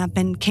base camp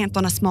and camped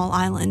on a small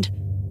island.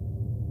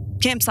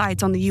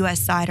 Campsites on the U.S.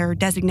 side are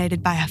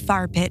designated by a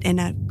fire pit and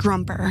a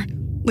grumper,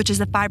 which is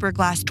a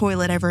fiberglass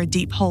toilet over a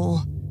deep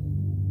hole.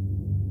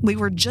 We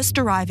were just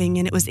arriving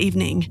and it was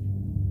evening.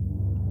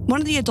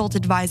 One of the adult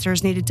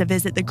advisors needed to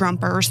visit the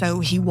grumper, so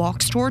he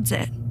walks towards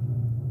it.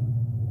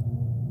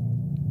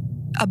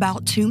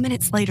 About 2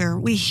 minutes later,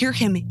 we hear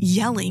him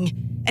yelling,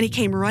 and he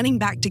came running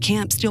back to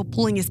camp, still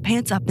pulling his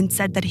pants up, and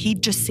said that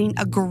he'd just seen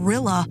a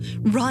gorilla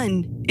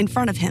run in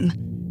front of him.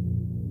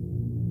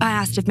 I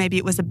asked if maybe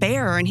it was a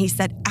bear, and he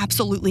said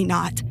absolutely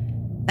not,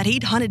 that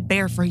he'd hunted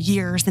bear for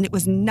years, and it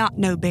was not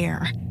no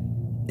bear.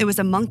 It was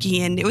a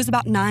monkey, and it was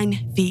about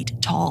 9 feet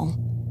tall.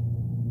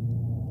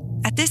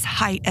 At this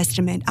height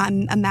estimate,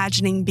 I'm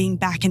imagining being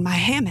back in my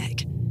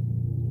hammock.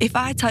 If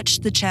I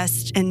touched the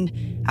chest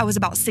and I was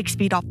about 6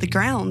 feet off the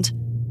ground,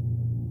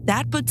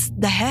 that puts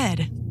the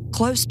head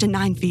close to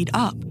 9 feet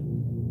up.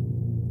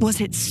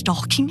 Was it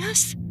stalking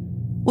us?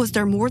 Was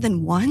there more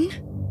than one?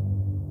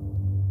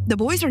 The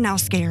boys are now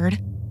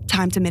scared,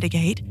 time to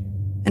mitigate,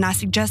 and I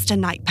suggest a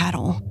night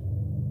paddle.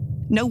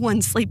 No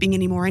one's sleeping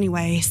anymore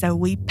anyway, so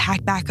we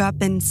packed back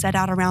up and set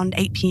out around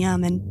 8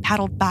 p.m. and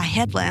paddled by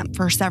headlamp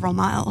for several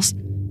miles.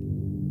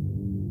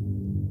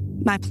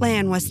 My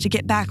plan was to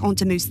get back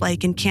onto Moose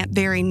Lake and camp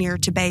very near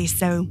to base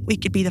so we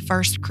could be the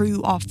first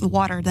crew off the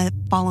water the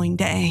following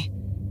day.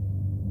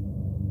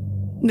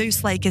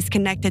 Moose Lake is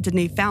connected to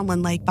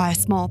Newfoundland Lake by a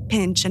small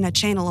pinch and a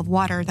channel of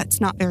water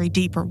that's not very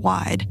deep or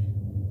wide.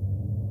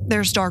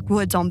 There's dark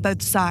woods on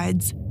both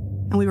sides,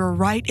 and we were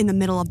right in the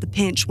middle of the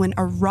pinch when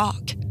a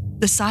rock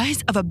the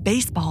size of a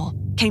baseball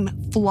came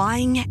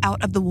flying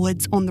out of the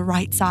woods on the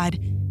right side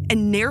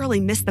and narrowly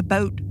missed the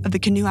boat of the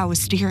canoe I was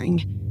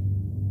steering.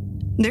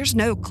 There's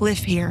no cliff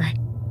here.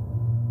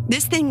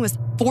 This thing was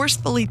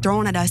forcefully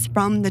thrown at us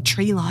from the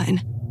tree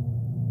line.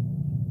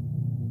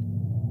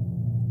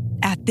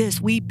 At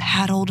this, we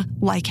paddled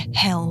like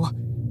hell.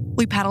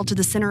 We paddled to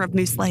the center of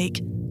Moose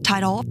Lake,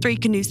 tied all 3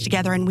 canoes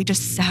together, and we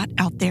just sat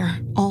out there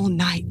all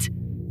night.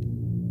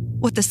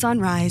 With the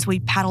sunrise, we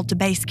paddled to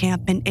base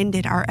camp and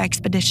ended our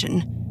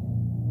expedition.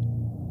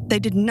 They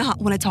did not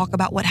want to talk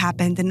about what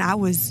happened, and I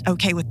was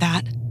okay with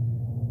that.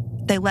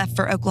 They left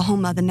for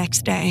Oklahoma the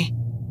next day.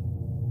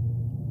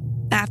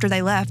 After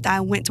they left,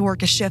 I went to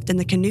work a shift in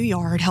the canoe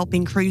yard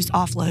helping crews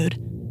offload.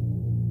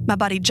 My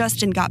buddy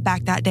Justin got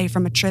back that day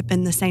from a trip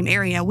in the same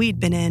area we'd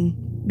been in,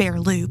 Bear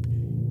Loop,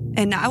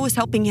 and I was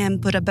helping him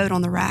put a boat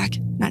on the rack,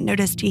 and I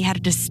noticed he had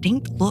a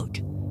distinct look,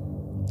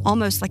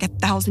 almost like a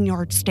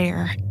 1,000-yard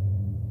stare.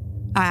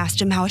 I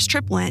asked him how his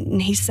trip went, and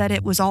he said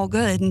it was all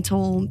good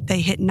until they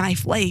hit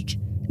Knife Lake,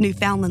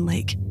 Newfoundland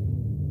Lake.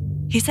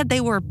 He said they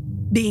were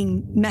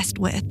being messed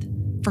with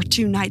for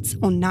 2 nights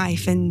on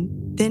Knife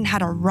and then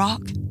had a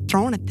rock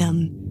thrown at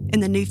them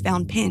in the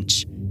newfound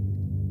pinch.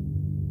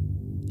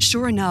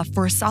 Sure enough,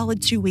 for a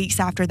solid 2 weeks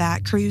after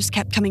that, crews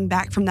kept coming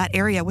back from that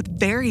area with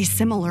very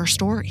similar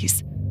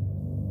stories.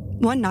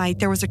 One night,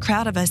 there was a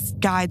crowd of us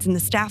guides in the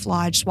staff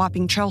lodge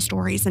swapping trail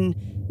stories, and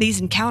these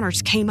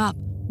encounters came up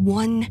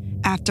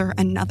one after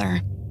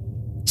another.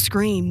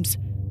 Screams,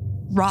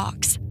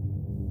 rocks,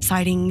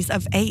 sightings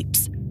of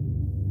apes.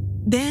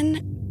 Then,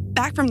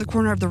 back from the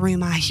corner of the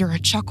room, I hear a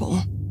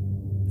chuckle.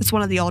 It's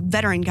one of the old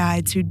veteran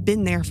guides who'd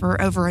been there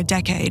for over a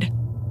decade.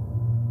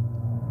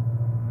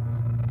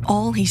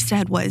 All he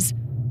said was,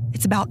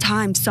 "It's about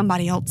time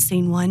somebody else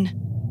seen one."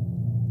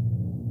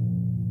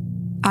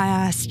 I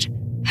asked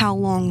how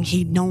long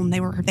he'd known they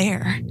were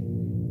there.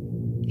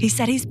 He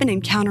said he's been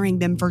encountering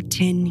them for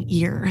 10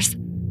 years.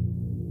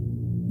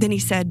 Then he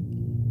said,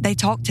 "They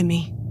talked to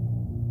me."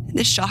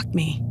 This shocked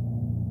me.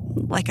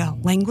 "Like a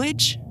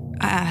language?"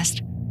 I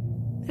asked.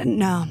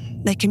 "No,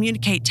 they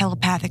communicate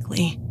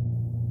telepathically.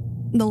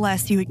 The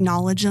less you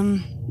acknowledge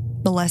them,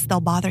 the less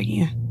they'll bother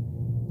you.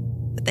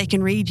 But they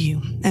can read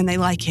you, and they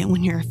like it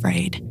when you're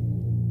afraid.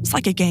 It's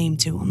like a game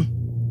to them."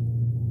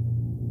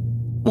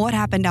 What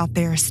happened out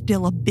there is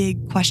still a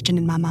big question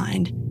in my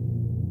mind.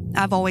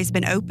 I've always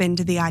been open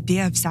to the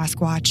idea of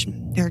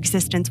Sasquatch. Their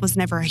existence was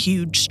never a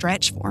huge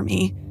stretch for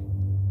me.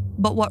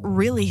 But what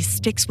really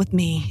sticks with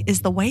me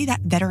is the way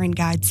that veteran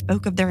guide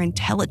spoke of their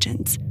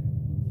intelligence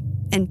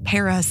and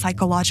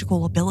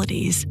parapsychological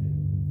abilities,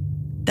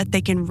 that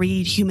they can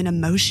read human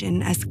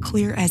emotion as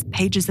clear as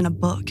pages in a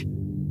book,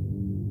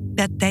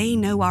 that they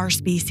know our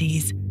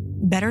species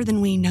better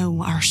than we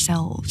know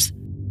ourselves.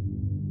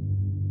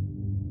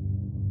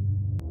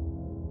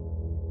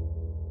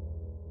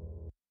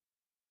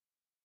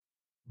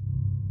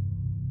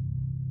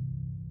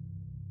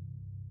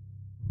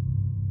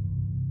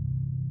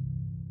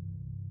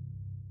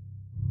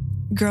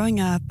 Growing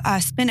up, I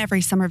spent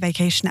every summer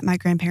vacation at my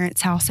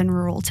grandparents' house in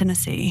rural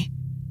Tennessee.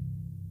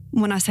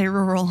 When I say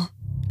rural,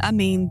 I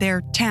mean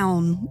their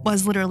town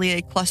was literally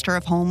a cluster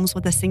of homes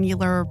with a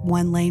singular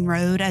 1-lane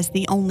road as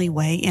the only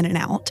way in and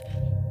out.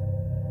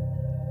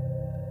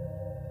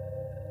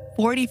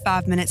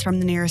 45 minutes from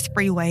the nearest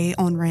freeway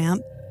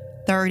on-ramp,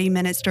 30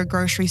 minutes to a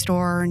grocery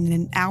store, and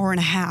an hour and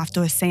a half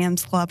to a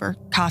Sam's Club or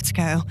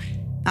Costco.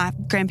 My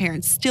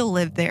grandparents still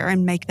live there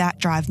and make that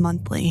drive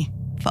monthly.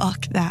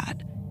 Fuck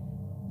that.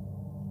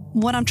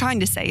 What I'm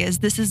trying to say is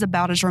this is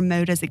about as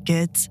remote as it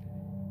gets.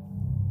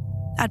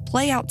 I'd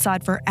play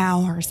outside for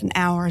hours and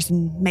hours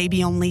and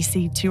maybe only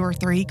see 2 or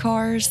 3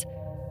 cars.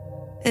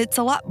 It's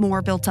a lot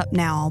more built up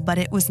now, but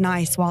it was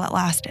nice while it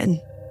lasted.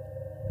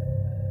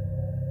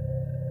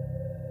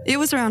 It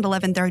was around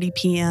 11:30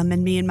 p.m.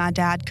 and me and my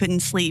dad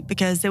couldn't sleep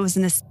because it was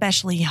an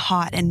especially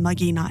hot and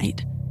muggy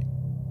night.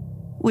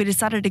 We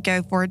decided to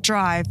go for a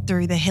drive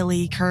through the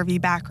hilly, curvy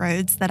back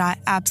roads that I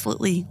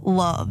absolutely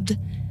loved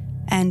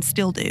and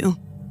still do.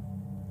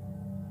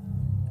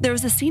 There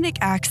was a scenic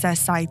access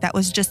site that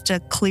was just a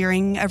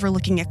clearing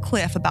overlooking a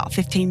cliff about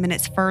 15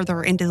 minutes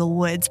further into the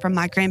woods from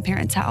my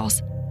grandparents'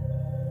 house.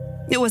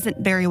 It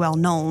wasn't very well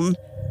known.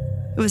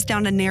 It was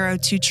down a narrow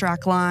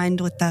 2-track line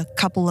with a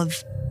couple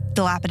of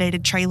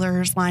dilapidated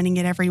trailers lining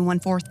it every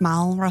 1/4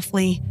 mile,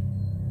 roughly.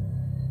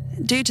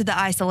 Due to the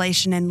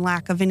isolation and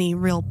lack of any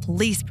real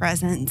police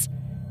presence,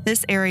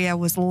 this area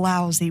was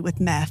lousy with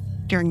meth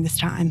during this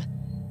time.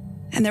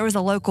 And there was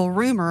a local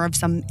rumor of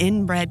some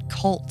inbred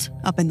cult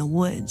up in the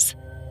woods.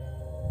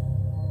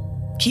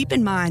 Keep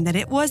in mind that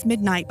it was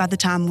midnight by the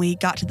time we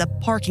got to the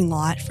parking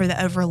lot for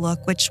the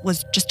overlook, which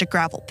was just a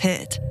gravel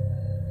pit.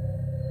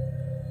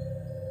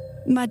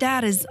 My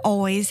dad has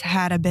always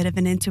had a bit of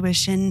an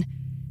intuition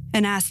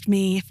and asked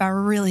me if I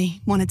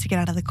really wanted to get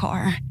out of the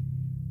car.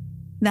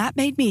 That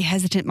made me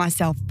hesitant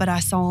myself, but I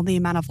saw the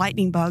amount of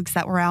lightning bugs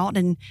that were out,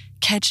 and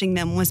catching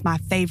them was my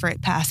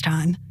favorite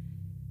pastime.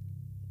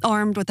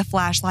 Armed with a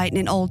flashlight and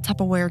an old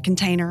Tupperware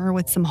container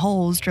with some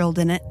holes drilled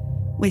in it,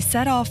 we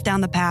set off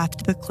down the path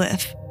to the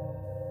cliff.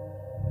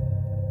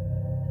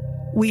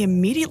 We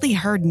immediately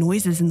heard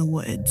noises in the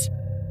woods.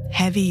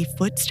 Heavy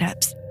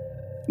footsteps.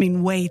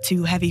 Way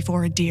too heavy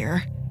for a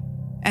deer.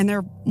 And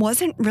there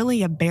wasn't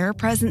really a bear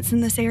presence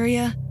in this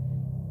area.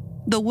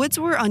 The woods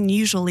were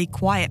unusually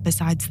quiet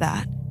besides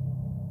that.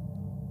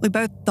 We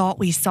both thought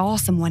we saw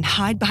someone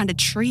hide behind a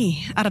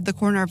tree out of the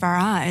corner of our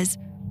eyes,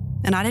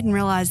 and I didn't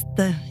realize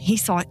he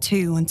saw it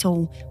too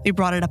until we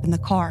brought it up in the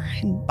car,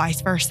 and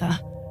vice versa.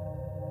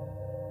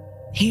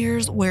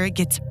 Here's where it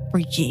gets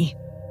freaky.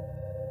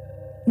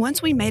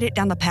 Once we made it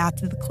down the path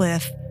to the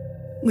cliff,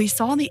 we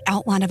saw the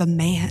outline of a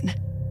man.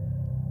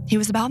 He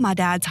was about my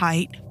dad's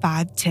height,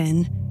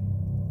 5'10",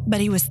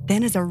 but he was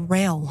thin as a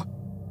rail.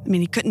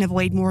 He couldn't have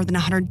weighed more than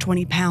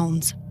 120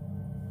 pounds.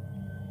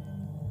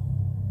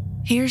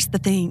 Here's the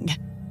thing.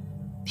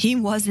 He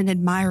wasn't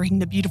admiring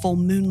the beautiful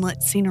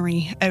moonlit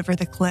scenery over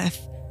the cliff.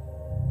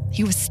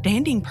 He was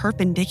standing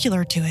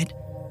perpendicular to it,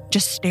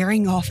 just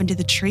staring off into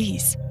the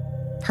trees,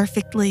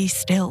 perfectly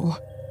still.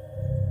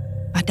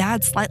 My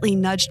dad slightly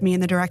nudged me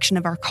in the direction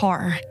of our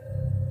car,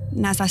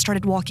 and as I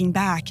started walking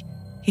back,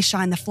 he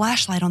shined the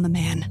flashlight on the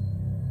man.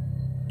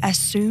 As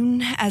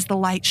soon as the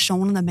light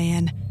shone on the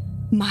man,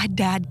 my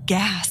dad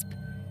gasped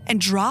and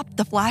dropped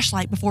the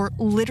flashlight before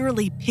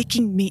literally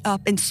picking me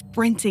up and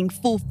sprinting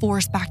full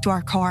force back to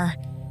our car.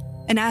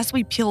 And as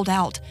we peeled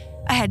out,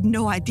 I had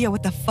no idea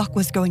what the fuck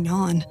was going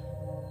on.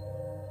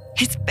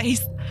 His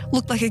face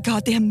looked like a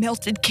goddamn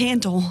melted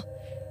candle,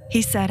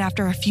 he said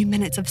after a few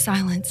minutes of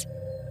silence,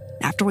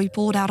 after we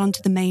pulled out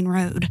onto the main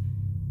road.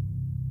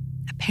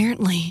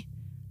 Apparently,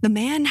 the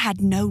man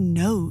had no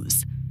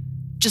nose,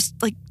 just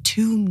like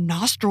 2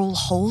 nostril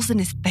holes in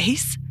his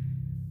face.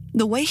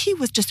 The way he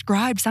was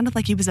described sounded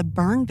like he was a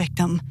burn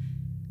victim.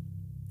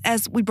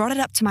 As we brought it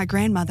up to my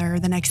grandmother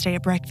the next day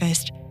at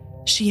breakfast,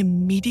 she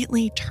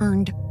immediately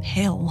turned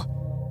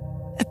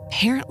pale.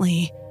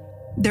 Apparently,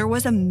 there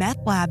was a meth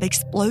lab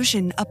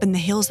explosion up in the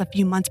hills a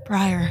few months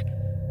prior,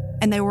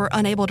 and they were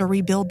unable to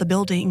rebuild the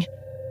building.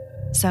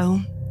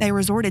 So they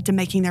resorted to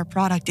making their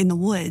product in the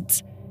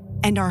woods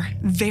and are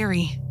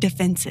very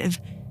defensive,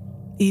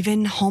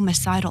 even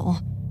homicidal,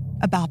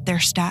 about their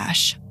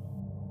stash.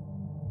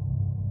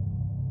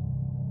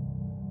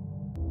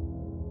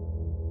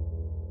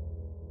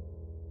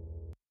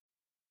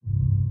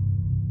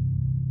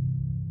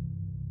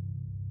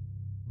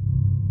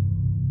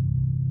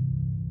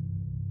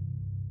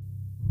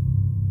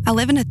 I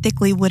live in a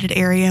thickly wooded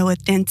area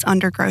with dense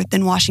undergrowth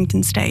in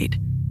Washington state.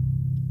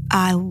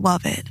 I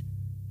love it.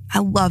 I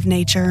love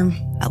nature,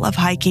 I love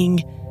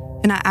hiking,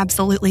 and I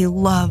absolutely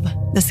love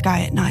the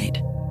sky at night.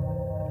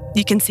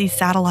 You can see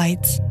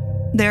satellites.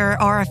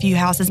 There are a few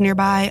houses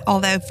nearby,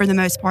 although for the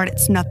most part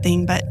it's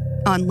nothing but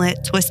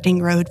unlit,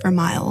 twisting road for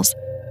miles.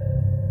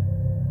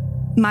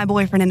 My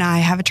boyfriend and I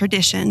have a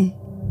tradition.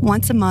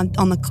 Once a month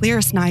on the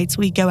clearest nights,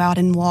 we go out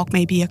and walk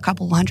maybe a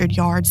couple hundred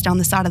yards down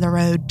the side of the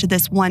road to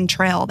this one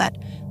trail that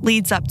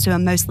leads up to a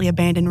mostly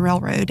abandoned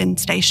railroad and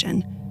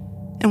station.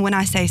 And when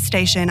I say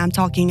station, I'm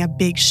talking a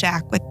big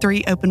shack with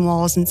 3 open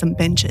walls and some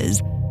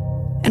benches.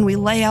 And we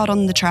lay out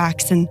on the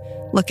tracks and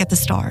look at the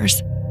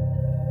stars.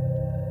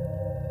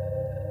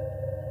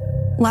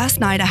 Last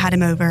night I had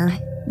him over.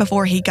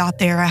 Before he got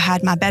there, I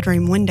had my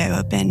bedroom window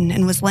open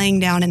and was laying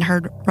down and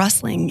heard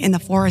rustling in the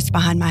forest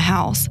behind my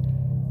house.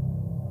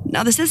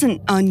 Now, this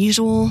isn't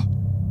unusual.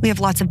 We have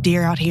lots of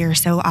deer out here,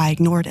 so I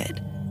ignored it.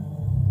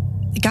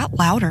 It got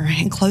louder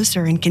and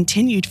closer and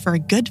continued for a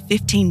good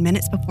 15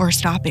 minutes before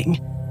stopping.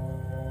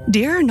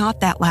 Deer are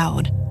not that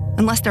loud,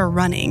 unless they're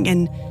running,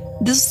 and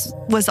this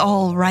was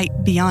all right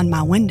beyond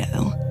my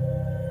window.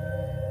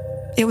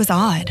 It was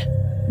odd,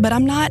 but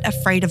I'm not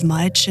afraid of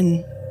much,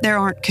 and there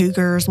aren't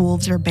cougars,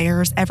 wolves, or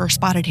bears ever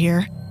spotted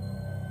here.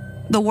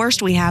 The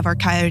worst we have are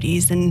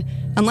coyotes, and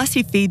unless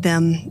you feed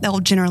them,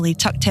 they'll generally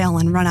tuck tail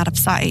and run out of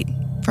sight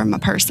from a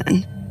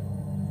person.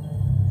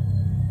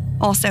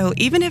 Also,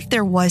 even if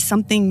there was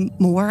something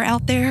more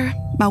out there,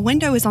 my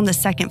window is on the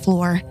second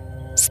floor,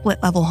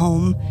 split-level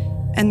home,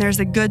 and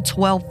there's a good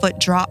 12-foot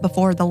drop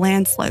before the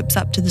land slopes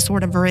up to the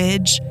sort of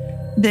ridge.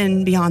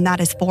 Then beyond that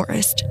is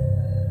forest.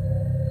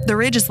 The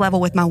ridge is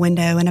level with my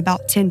window and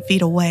about 10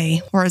 feet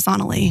away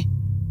horizontally.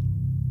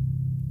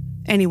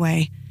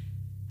 Anyway,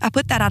 I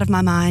put that out of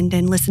my mind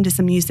and listened to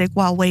some music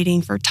while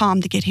waiting for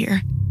Tom to get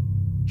here.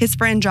 His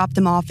friend dropped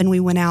him off and we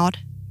went out,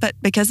 but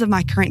because of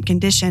my current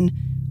condition,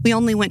 we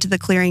only went to the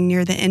clearing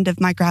near the end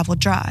of my gravel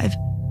drive.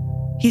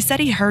 He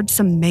said he heard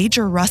some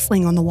major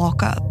rustling on the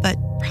walk up, but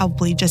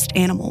probably just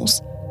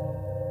animals.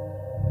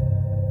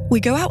 We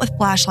go out with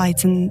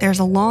flashlights and there's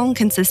a long,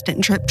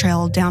 consistent drip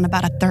trail down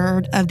about a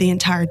third of the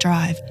entire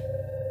drive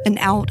and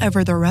out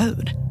over the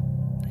road,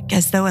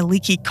 as though a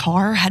leaky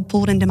car had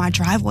pulled into my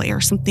driveway or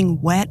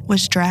something wet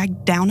was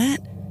dragged down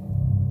it.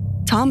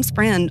 Tom's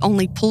friend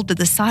only pulled to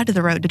the side of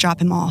the road to drop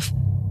him off.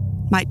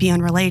 Might be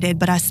unrelated,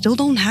 but I still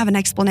don't have an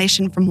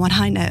explanation from what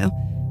I know,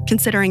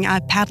 considering I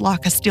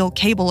padlock a steel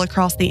cable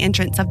across the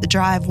entrance of the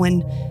drive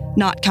when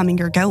not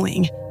coming or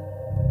going.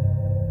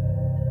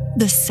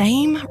 The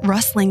same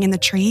rustling in the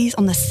trees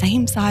on the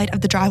same side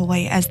of the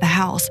driveway as the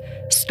house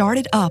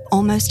started up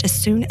almost as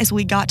soon as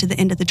we got to the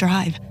end of the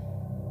drive.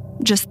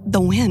 Just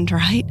the wind,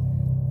 right?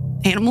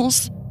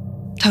 Animals?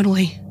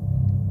 Totally.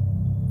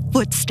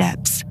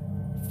 Footsteps.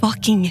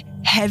 Fucking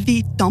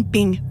heavy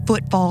thumping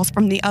footfalls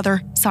from the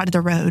other side of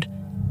the road.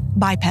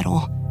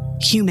 Bipedal.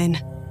 Human.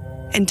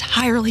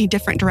 Entirely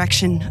different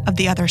direction of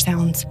the other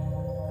sounds.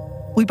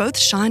 We both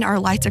shine our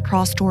lights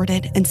across toward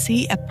it and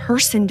see a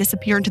person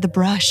disappear into the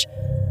brush.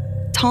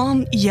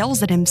 Tom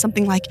yells at him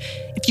something like,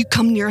 "If you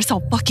come near us, I'll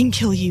fucking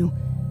kill you."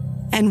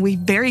 And we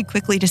very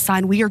quickly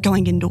decide we are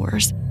going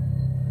indoors.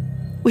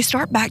 We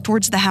start back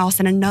towards the house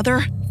and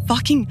another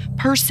fucking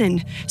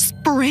person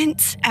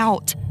sprints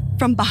out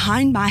from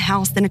behind my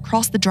house then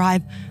across the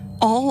drive,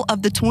 all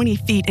of the 20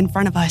 feet in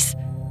front of us.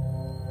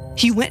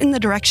 He went in the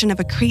direction of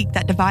a creek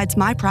that divides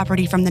my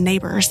property from the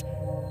neighbors.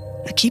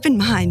 Now, keep in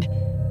mind,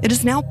 it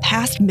is now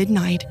past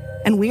midnight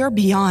and we are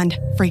beyond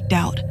freaked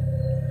out.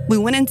 We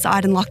went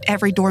inside and locked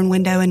every door and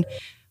window and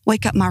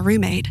wake up my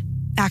roommate,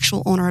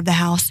 actual owner of the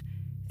house,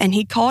 and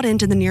he called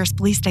into the nearest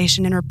police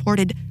station and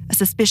reported a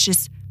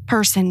suspicious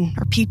person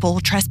or people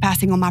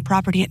trespassing on my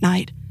property at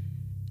night.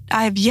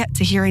 I have yet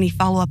to hear any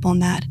follow-up on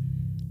that.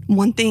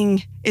 One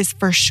thing is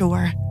for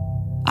sure,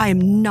 I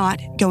am not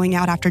going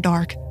out after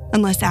dark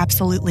unless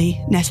absolutely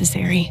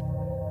necessary.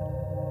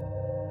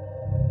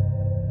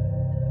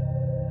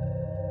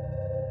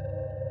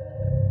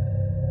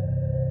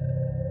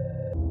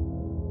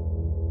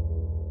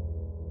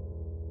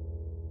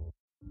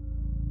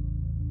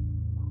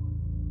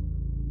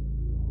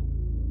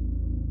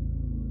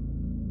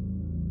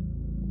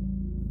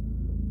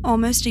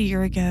 Almost a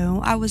year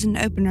ago, I was an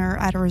opener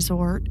at a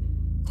resort,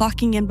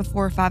 clocking in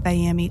before 5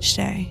 a.m. each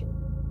day.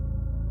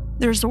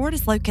 The resort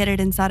is located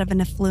inside of an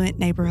affluent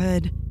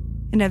neighborhood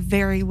in a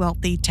very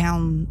wealthy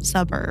town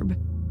suburb.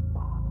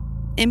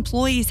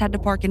 Employees had to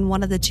park in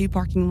one of the two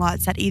parking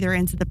lots at either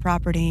ends of the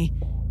property,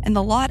 and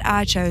the lot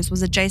I chose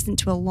was adjacent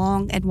to a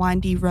long and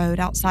windy road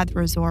outside the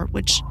resort,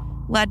 which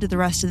led to the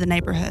rest of the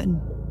neighborhood.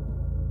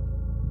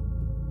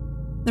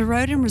 The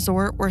road and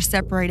resort were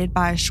separated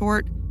by a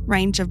short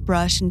range of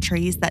brush and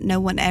trees that no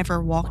one ever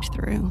walked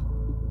through.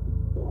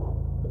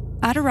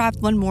 I'd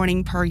arrived one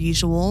morning per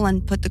usual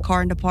and put the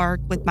car into park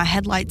with my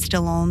headlights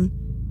still on.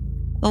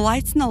 The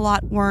lights in the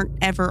lot weren't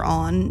ever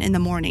on in the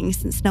morning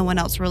since no one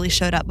else really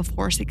showed up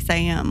before 6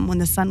 a.m. when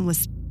the sun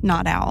was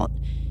not out,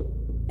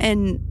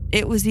 and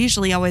it was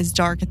usually always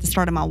dark at the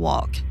start of my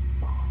walk.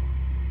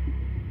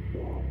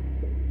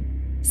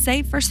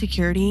 Save for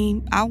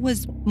security, I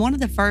was one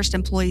of the first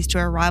employees to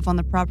arrive on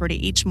the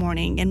property each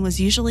morning and was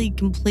usually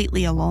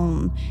completely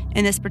alone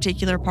in this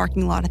particular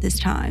parking lot at this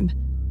time.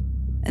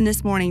 And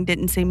this morning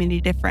didn't seem any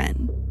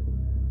different.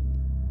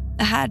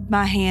 I had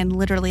my hand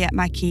literally at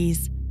my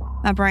keys,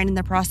 my brain in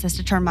the process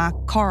to turn my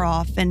car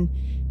off, and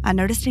I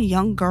noticed a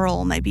young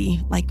girl,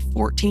 maybe like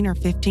 14 or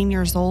 15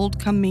 years old,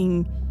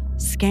 coming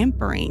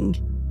scampering.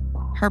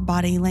 Her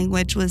body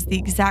language was the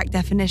exact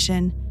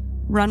definition,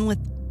 run with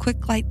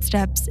quick light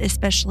steps,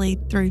 especially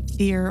through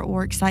fear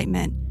or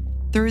excitement,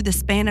 through the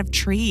span of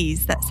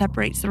trees that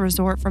separates the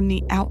resort from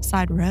the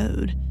outside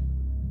road.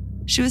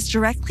 She was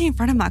directly in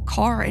front of my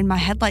car, and my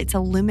headlights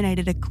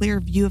illuminated a clear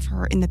view of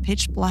her in the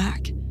pitch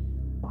black.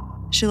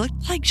 She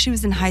looked like she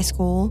was in high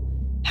school,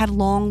 had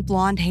long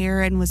blonde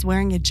hair, and was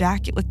wearing a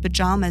jacket with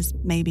pajamas,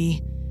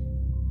 maybe.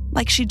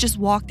 Like she just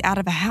walked out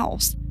of a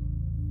house.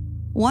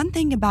 One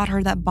thing about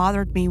her that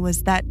bothered me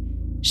was that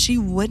she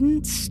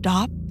wouldn't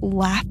stop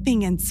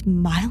laughing and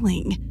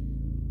smiling.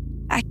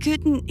 I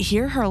couldn't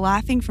hear her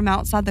laughing from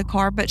outside the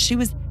car, but she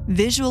was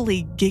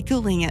visually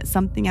giggling at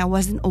something I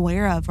wasn't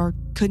aware of or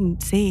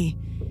couldn't see.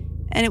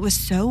 and it was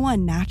so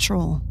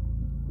unnatural.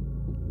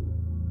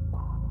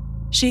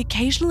 She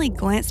occasionally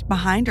glanced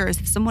behind her as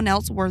if someone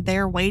else were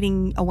there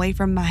waiting away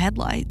from my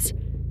headlights.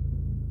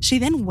 She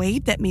then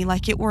waved at me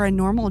like it were a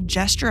normal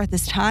gesture at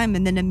this time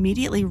and then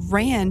immediately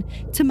ran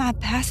to my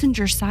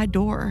passenger side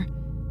door.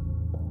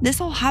 This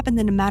all happened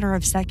in a matter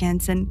of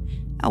seconds, and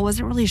I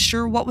wasn't really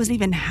sure what was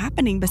even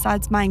happening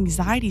besides my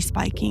anxiety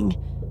spiking.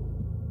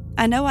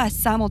 I know I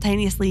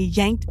simultaneously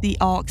yanked the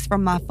aux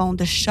from my phone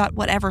to shut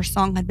whatever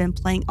song had been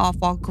playing off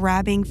while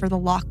grabbing for the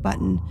lock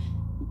button.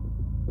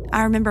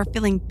 I remember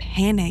feeling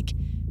panic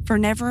for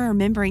never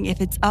remembering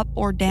if it's up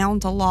or down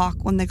to lock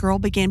when the girl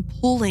began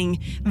pulling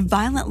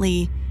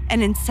violently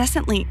and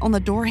incessantly on the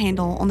door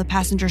handle on the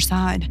passenger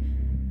side.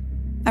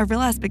 I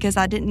realized because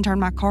I didn't turn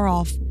my car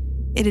off,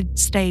 it had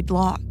stayed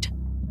locked.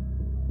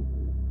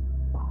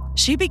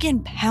 She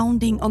began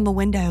pounding on the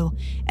window,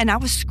 and I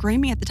was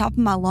screaming at the top of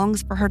my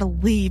lungs for her to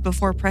leave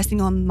before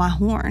pressing on my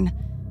horn.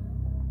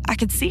 I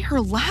could see her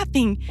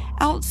laughing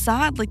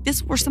outside like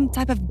this were some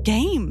type of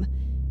game,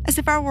 as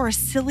if I were a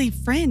silly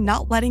friend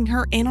not letting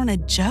her in on a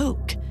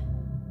joke.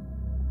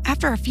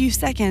 After a few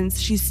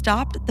seconds, she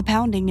stopped the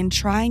pounding and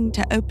trying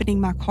to opening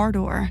my car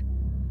door.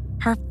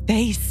 Her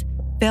face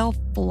fell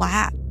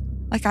flat,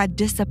 like I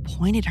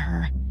disappointed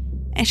her,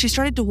 and she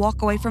started to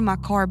walk away from my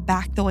car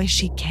back the way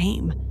she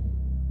came.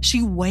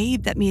 She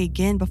waved at me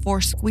again before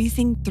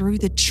squeezing through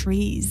the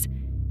trees,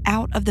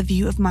 out of the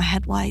view of my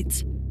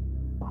headlights.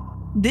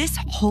 This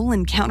whole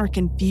encounter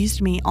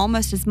confused me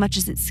almost as much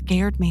as it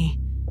scared me.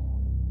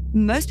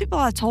 Most people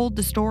I told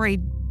the story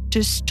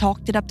just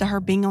chalked it up to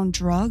her being on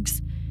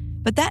drugs,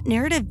 but that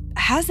narrative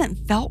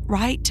hasn't felt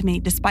right to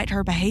me despite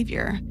her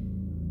behavior.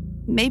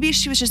 Maybe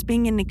she was just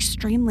being an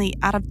extremely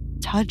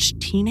out-of-touch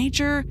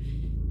teenager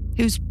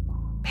whose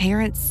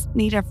parents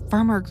need a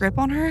firmer grip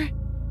on her.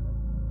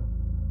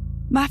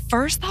 My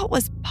first thought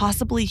was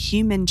possibly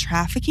human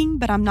trafficking,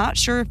 but I'm not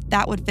sure if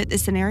that would fit the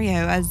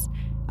scenario as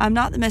I'm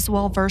not the most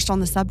well-versed on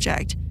the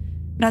subject.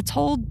 But I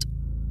told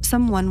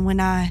someone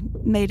when I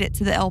made it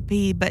to the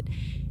LP, but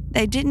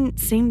they didn't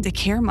seem to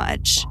care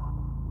much.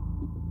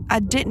 I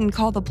didn't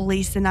call the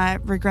police and I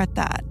regret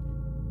that.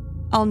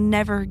 I'll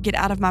never get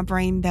out of my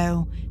brain,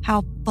 though,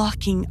 how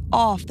fucking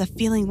off the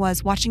feeling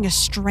was watching a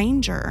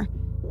stranger,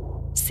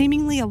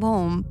 seemingly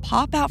alone,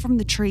 pop out from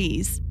the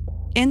trees,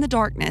 in the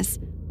darkness,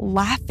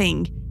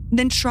 laughing,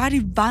 then try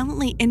to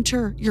violently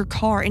enter your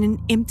car in an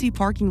empty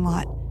parking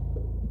lot.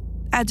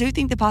 I do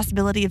think the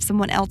possibility of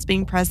someone else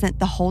being present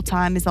the whole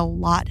time is a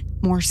lot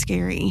more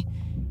scary.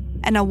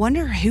 And I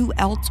wonder who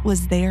else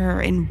was there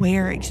and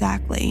where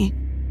exactly.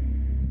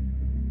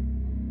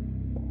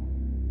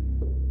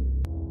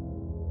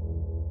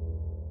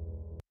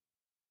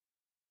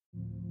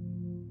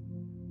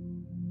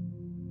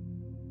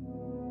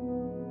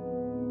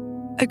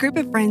 A group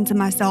of friends and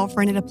myself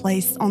rented a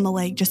place on the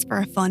lake just for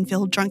a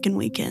fun-filled drunken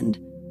weekend.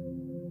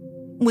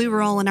 We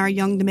were all in our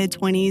young to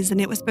mid-20s, and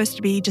it was supposed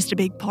to be just a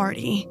big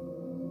party.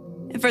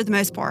 And for the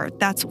most part,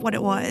 that's what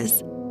it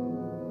was.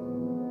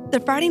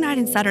 The Friday night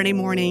and Saturday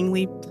morning,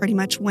 we pretty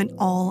much went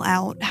all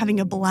out, having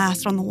a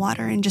blast on the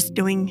water and just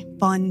doing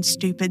fun,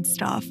 stupid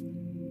stuff.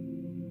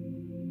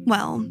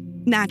 Well,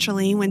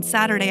 naturally, when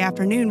Saturday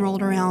afternoon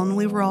rolled around,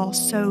 we were all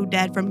so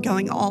dead from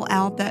going all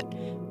out that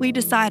we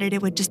decided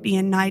it would just be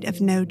a night of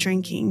no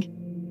drinking,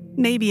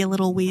 maybe a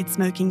little weed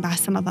smoking by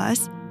some of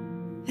us,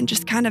 and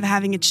just kind of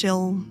having a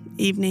chill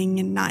evening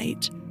and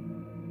night.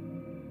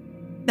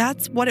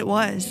 That's what it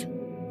was,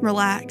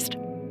 relaxed.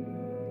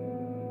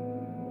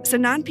 So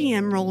 9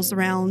 p.m. rolls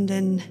around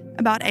and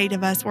about 8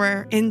 of us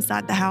were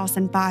inside the house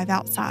and 5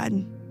 outside.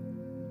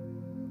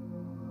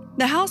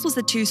 The house was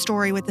a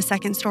 2-story with a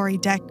 2nd-story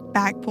deck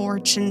back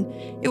porch, and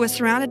it was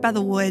surrounded by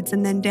the woods,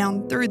 and then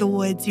down through the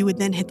woods you would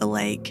then hit the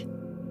lake.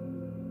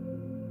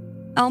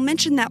 I'll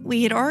mention that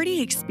we had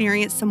already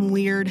experienced some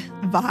weird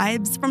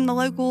vibes from the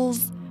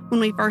locals when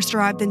we first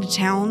arrived into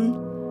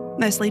town,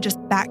 mostly just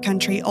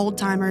backcountry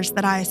old-timers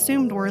that I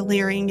assumed were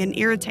leering and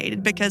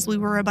irritated because we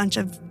were a bunch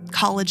of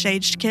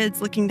college-aged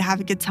kids looking to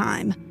have a good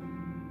time.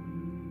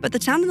 But the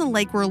town and the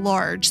lake were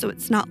large, so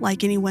it's not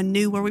like anyone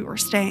knew where we were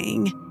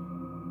staying.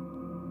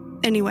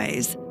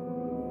 Anyways,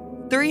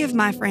 3 of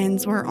my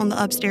friends were on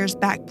the upstairs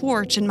back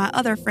porch, and my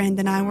other friend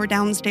and I were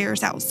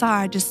downstairs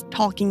outside just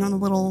talking on a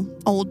little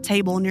old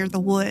table near the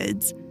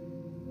woods.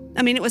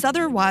 I mean, it was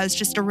otherwise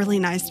just a really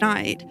nice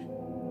night.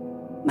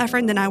 My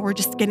friend and I were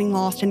just getting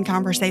lost in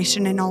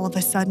conversation, and all of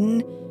a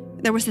sudden,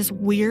 there was this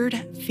weird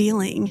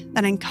feeling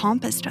that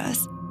encompassed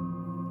us.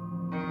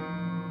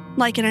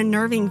 Like an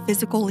unnerving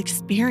physical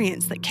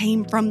experience that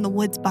came from the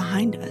woods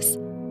behind us.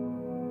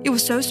 It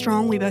was so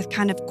strong we both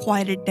kind of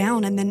quieted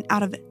down, and then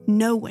out of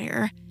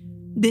nowhere,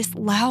 this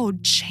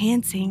loud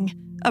chanting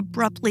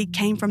abruptly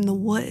came from the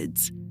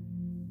woods.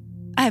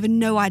 I have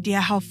no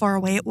idea how far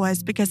away it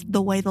was because of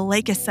the way the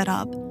lake is set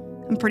up.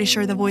 I'm pretty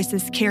sure the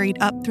voices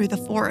carried up through the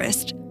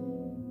forest.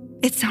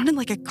 It sounded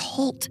like a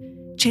cult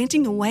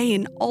chanting away,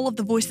 and all of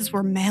the voices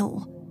were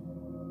male.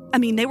 I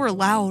mean, they were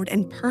loud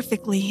and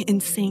perfectly in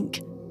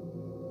sync.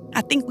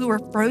 I think we were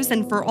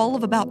frozen for all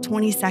of about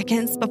 20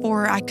 seconds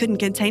before I couldn't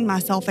contain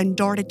myself and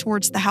darted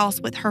towards the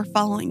house with her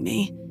following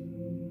me.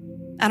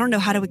 I don't know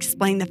how to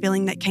explain the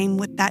feeling that came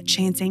with that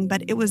chanting,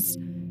 but it was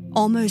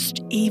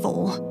almost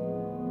evil.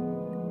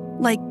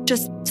 Like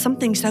just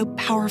something so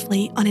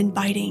powerfully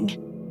uninviting.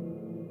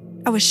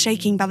 I was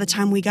shaking by the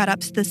time we got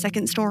up to the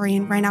second story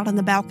and ran out on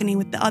the balcony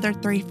with the other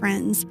 3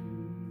 friends.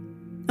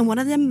 And one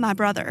of them, my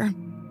brother.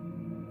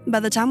 By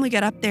the time we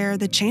got up there,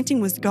 the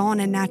chanting was gone,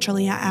 and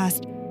naturally I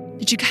asked,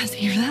 "Did you guys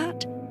hear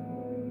that?"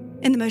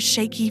 In the most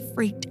shaky,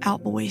 freaked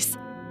out voice.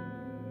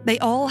 They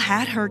all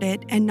had heard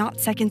it, and not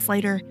seconds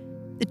later,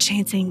 the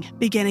chanting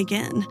began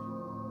again.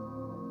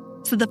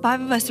 So the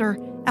 5 of us are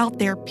out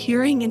there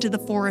peering into the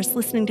forest,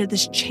 listening to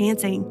this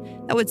chanting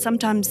that would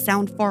sometimes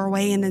sound far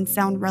away and then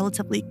sound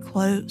relatively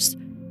close.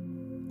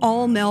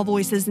 All male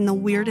voices in the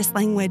weirdest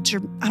language,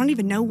 or I don't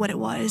even know what it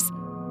was.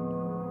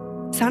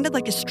 Sounded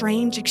like a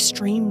strange,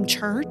 extreme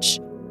church.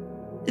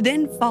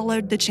 Then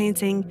followed the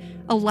chanting,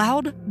 a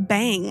loud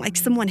bang like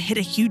someone hit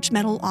a huge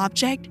metal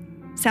object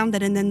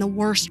sounded, and then the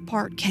worst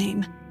part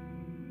came.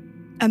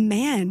 A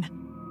man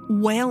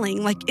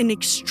wailing, like in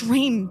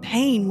extreme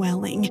pain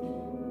wailing.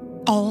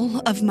 All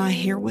of my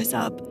hair was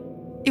up.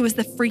 It was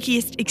the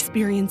freakiest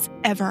experience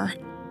ever.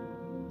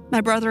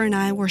 My brother and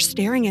I were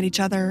staring at each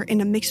other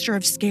in a mixture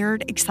of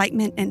scared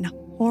excitement and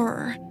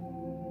horror.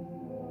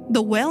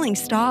 The wailing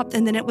stopped,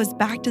 and then it was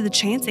back to the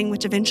chanting,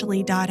 which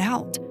eventually died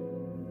out.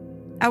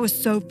 I was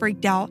so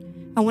freaked out,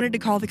 I wanted to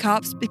call the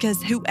cops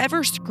because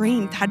whoever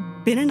screamed had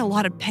been in a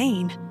lot of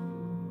pain.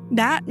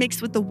 That,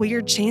 mixed with the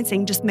weird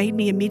chanting, just made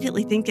me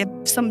immediately think of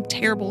some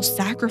terrible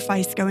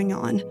sacrifice going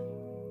on.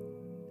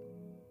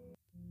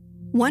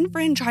 One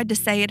friend tried to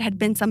say it had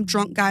been some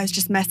drunk guys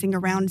just messing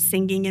around,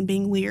 singing and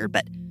being weird,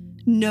 but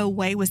no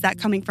way was that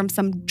coming from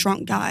some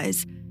drunk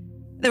guys.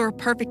 They were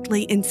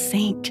perfectly in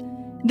sync.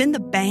 Then the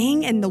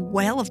bang and the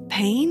wail of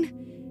pain,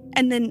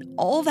 and then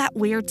all that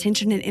weird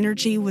tension and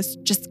energy was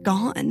just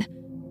gone.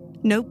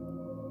 Nope.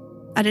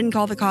 I didn't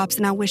call the cops,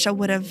 and I wish I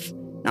would have.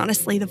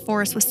 Honestly, the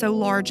forest was so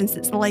large, and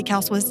since the lake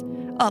house was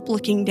up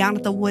looking down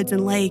at the woods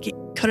and lake, it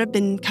could have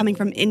been coming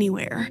from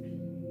anywhere.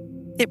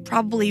 It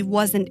probably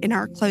wasn't in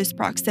our close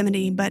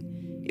proximity, but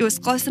it was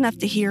close enough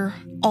to hear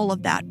all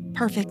of that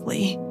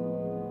perfectly.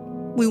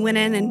 We went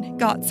in and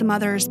got some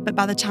others, but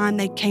by the time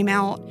they came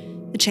out,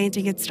 the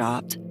chanting had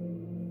stopped.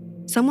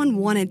 Someone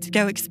wanted to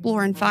go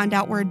explore and find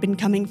out where it had been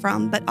coming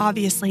from, but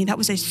obviously that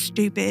was a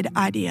stupid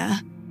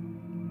idea.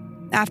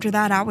 After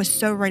that, I was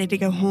so ready to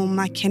go home,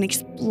 I can't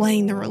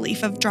explain the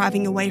relief of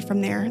driving away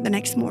from there the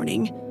next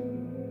morning.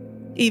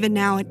 Even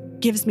now,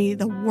 it gives me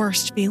the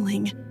worst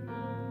feeling.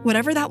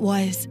 Whatever that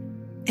was,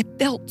 it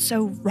felt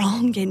so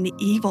wrong and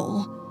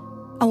evil.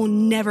 I will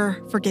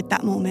never forget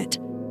that moment,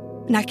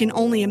 and I can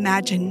only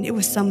imagine it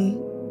was some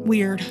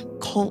weird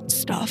cult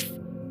stuff.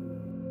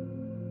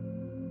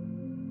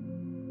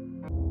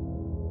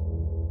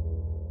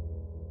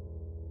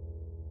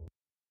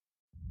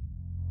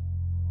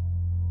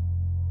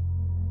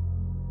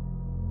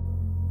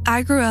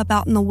 I grew up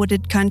out in the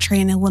wooded country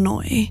in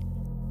Illinois,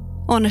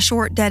 on a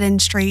short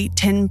dead-end street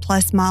 10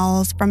 plus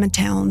miles from a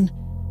town,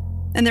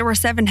 and there were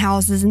 7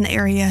 houses in the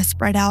area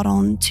spread out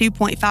on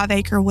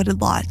 2.5-acre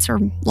wooded lots, or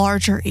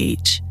larger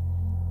each.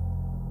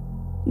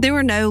 There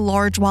were no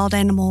large wild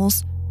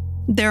animals.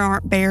 There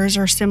aren't bears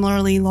or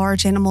similarly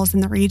large animals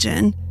in the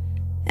region,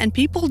 and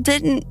people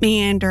didn't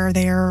meander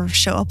there or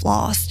show up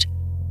lost.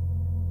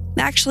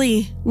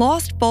 Actually,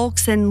 lost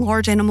folks and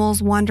large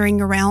animals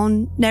wandering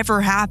around never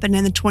happened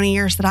in the 20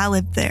 years that I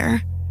lived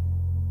there.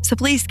 So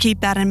please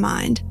keep that in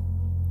mind.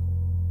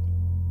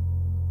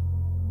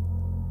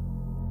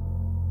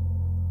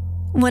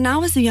 When I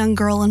was a young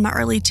girl in my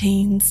early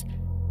teens,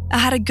 I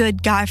had a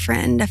good guy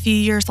friend a few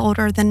years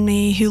older than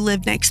me who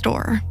lived next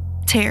door,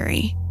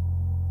 Terry.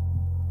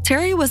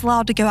 Terry was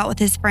allowed to go out with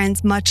his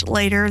friends much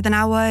later than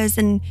I was,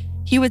 and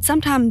he would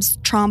sometimes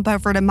tromp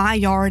over to my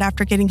yard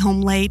after getting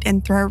home late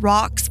and throw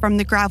rocks from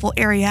the gravel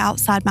area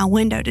outside my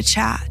window to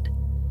chat.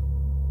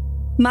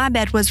 My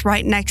bed was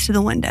right next to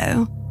the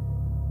window.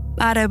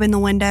 I'd open the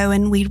window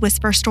and we'd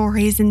whisper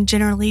stories and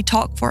generally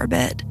talk for a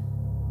bit.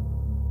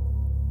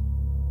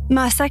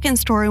 My second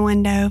story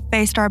window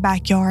faced our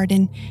backyard,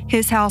 and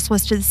his house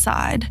was to the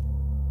side.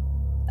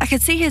 I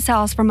could see his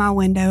house from my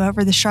window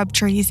over the shrub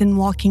trees and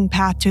walking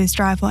path to his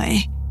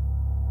driveway.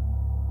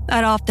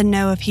 I'd often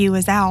know if he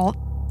was out.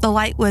 The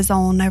light was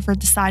on over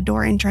the side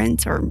door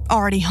entrance, or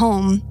already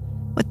home,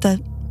 but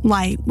the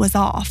light was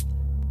off.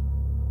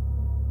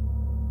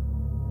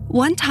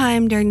 One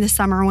time during the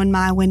summer when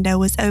my window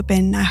was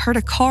open, I heard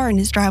a car in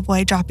his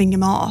driveway dropping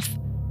him off.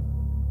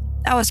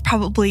 I was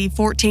probably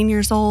 14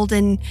 years old,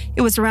 and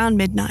it was around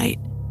midnight.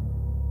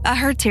 I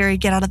heard Terry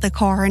get out of the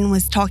car and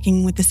was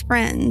talking with his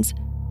friends.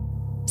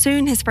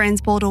 Soon his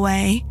friends pulled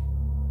away,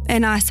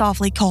 and I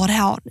softly called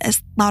out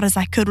as loud as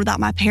I could without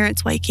my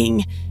parents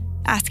waking,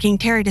 asking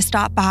Terry to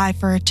stop by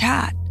for a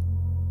chat.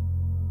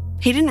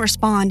 He didn't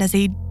respond, as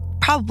he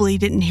probably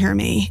didn't hear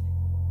me.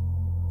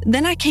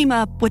 Then I came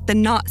up with the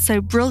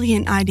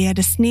not-so-brilliant idea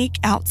to sneak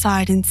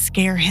outside and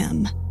scare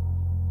him.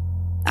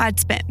 I'd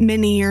spent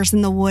many years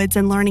in the woods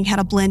and learning how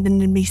to blend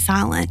in and be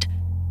silent.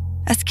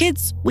 As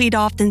kids, we'd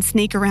often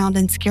sneak around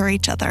and scare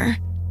each other.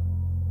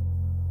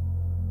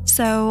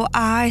 So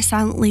I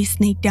silently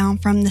sneaked down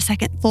from the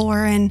second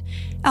floor and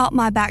out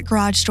my back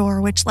garage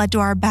door, which led to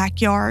our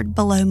backyard,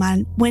 below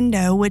my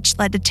window, which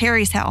led to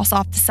Terry's house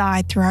off the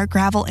side through our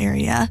gravel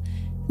area.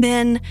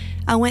 Then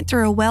I went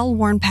through a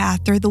well-worn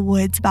path through the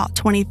woods about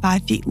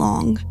 25 feet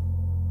long.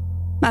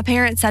 My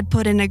parents had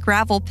put in a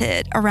gravel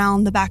pit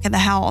around the back of the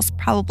house,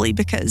 probably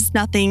because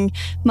nothing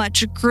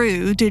much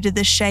grew due to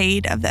the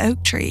shade of the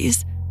oak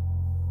trees.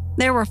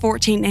 There were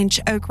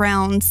 14-inch oak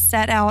rounds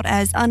set out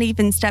as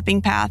uneven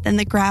stepping path in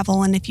the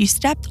gravel, and if you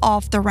stepped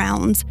off the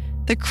rounds,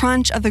 the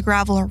crunch of the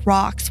gravel or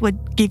rocks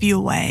would give you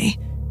away.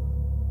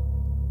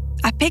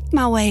 I picked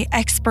my way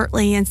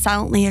expertly and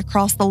silently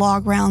across the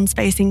log rounds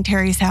facing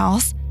Terry's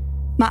house.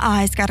 My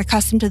eyes got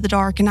accustomed to the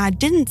dark and I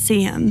didn't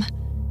see him.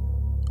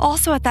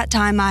 Also at that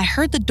time, I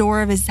heard the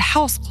door of his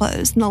house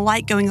close and the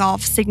light going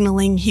off,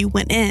 signaling he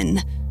went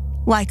in,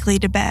 likely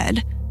to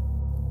bed.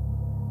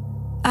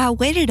 I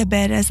waited a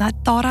bit as I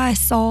thought I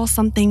saw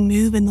something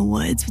move in the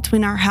woods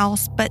between our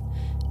house, but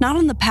not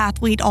on the path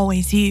we'd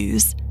always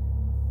use.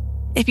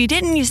 If you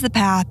didn't use the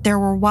path, there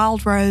were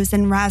wild rose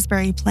and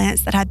raspberry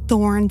plants that had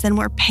thorns and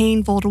were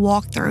painful to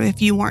walk through if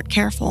you weren't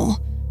careful.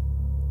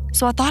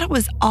 So I thought it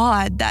was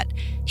odd that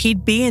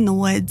he'd be in the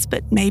woods,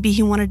 but maybe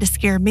he wanted to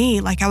scare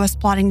me like I was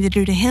plotting to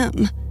do to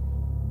him.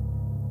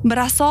 But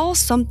I saw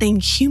something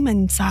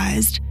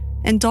human-sized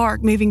and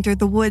dark moving through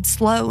the woods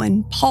slow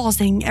and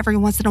pausing every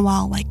once in a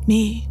while like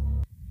me.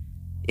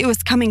 It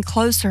was coming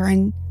closer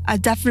and I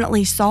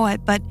definitely saw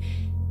it, but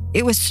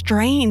it was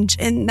strange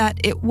in that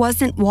it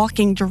wasn't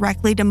walking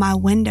directly to my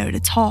window to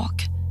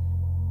talk.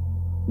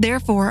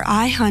 Therefore,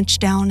 I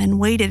hunched down and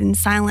waited in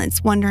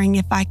silence, wondering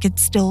if I could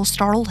still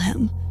startle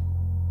him.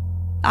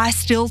 I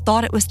still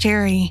thought it was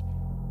Terry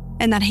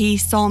and that he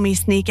saw me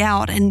sneak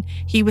out and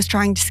he was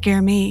trying to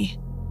scare me.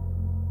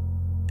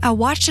 I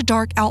watched a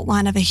dark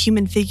outline of a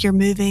human figure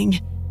moving,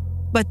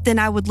 but then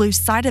I would lose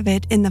sight of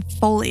it in the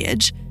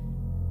foliage.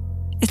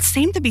 It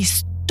seemed to be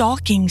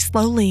stalking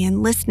slowly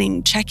and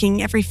listening,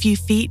 checking every few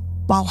feet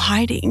while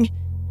hiding.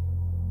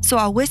 So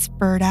I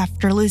whispered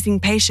after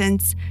losing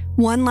patience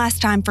one last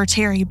time for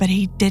Terry, but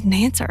he didn't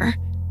answer.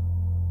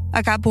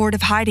 I got bored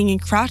of hiding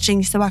and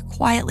crouching, so I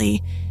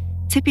quietly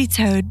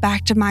tippy-toed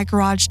back to my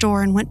garage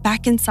door and went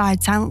back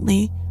inside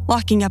silently,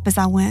 locking up as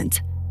I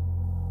went.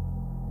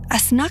 I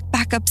snuck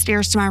back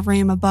upstairs to my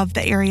room above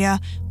the area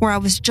where I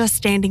was just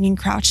standing and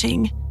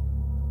crouching.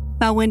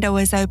 My window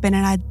was open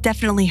and I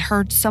definitely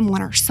heard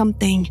someone or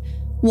something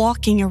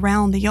walking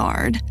around the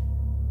yard.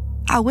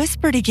 I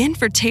whispered again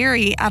for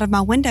Terry out of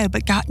my window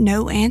but got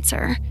no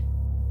answer.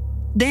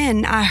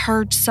 Then I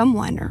heard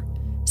someone or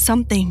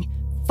something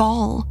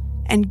fall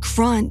and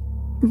grunt,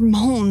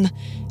 moan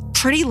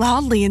pretty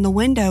loudly in the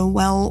window,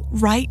 well,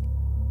 right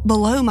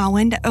below my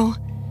window.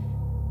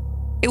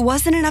 It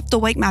wasn't enough to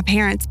wake my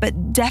parents,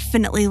 but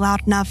definitely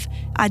loud enough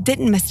I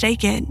didn't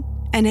mistake it,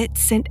 and it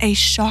sent a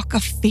shock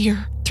of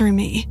fear through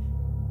me.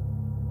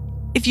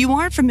 If you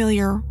aren't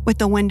familiar with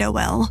the window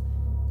well,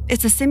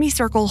 it's a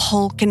semicircle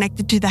hole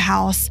connected to the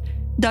house,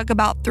 dug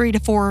about 3 to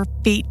 4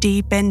 feet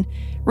deep and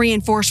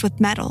reinforced with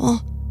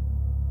metal.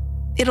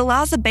 It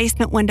allows a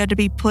basement window to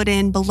be put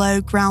in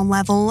below ground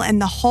level,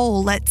 and the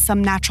hole lets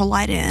some natural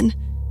light in.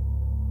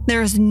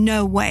 There is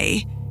no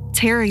way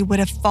Terry would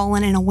have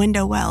fallen in a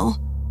window well.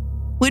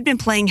 We'd been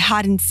playing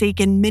hide and seek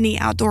and many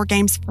outdoor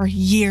games for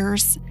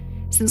years,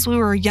 since we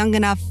were young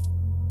enough,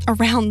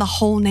 around the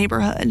whole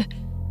neighborhood.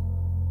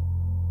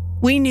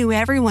 We knew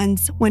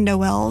everyone's window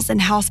wells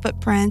and house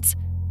footprints,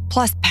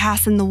 plus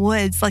paths in the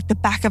woods like the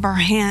back of our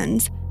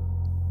hands.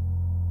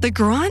 The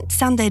grunt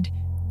sounded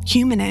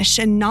humanish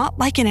and not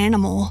like an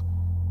animal.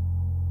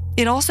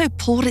 It also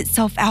pulled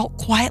itself out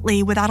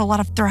quietly without a lot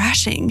of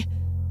thrashing.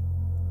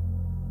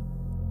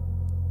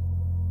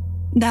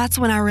 That's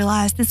when I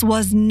realized this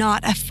was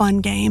not a fun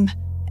game,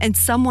 and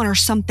someone or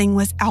something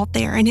was out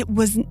there, and it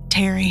wasn't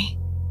Terry.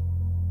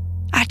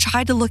 I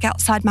tried to look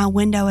outside my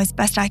window as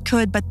best I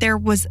could, but there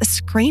was a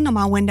screen on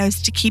my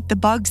windows to keep the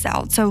bugs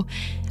out, so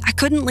I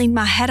couldn't lean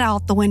my head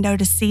out the window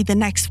to see the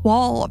next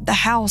wall of the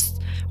house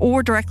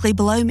or directly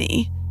below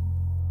me.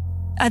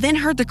 I then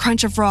heard the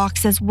crunch of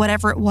rocks as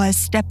whatever it was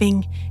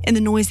stepping in the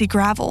noisy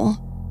gravel.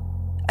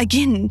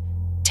 Again,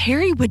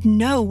 Terry would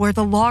know where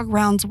the log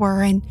rounds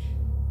were and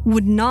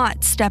would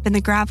not step in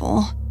the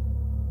gravel.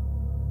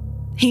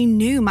 He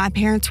knew my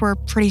parents were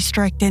pretty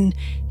strict and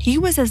he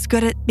was as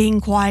good at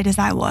being quiet as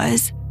I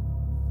was.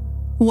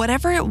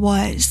 Whatever it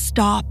was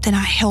stopped and I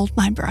held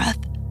my breath.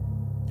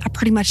 I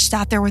pretty much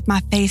sat there with my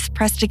face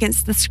pressed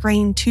against the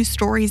screen 2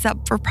 stories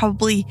up for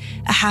probably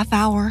a half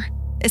hour.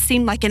 It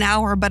seemed like an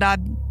hour, but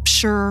I'm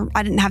sure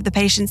I didn't have the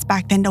patience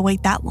back then to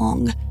wait that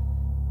long.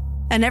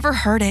 I never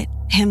heard it,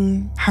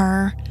 him,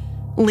 her,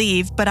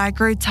 leave, but I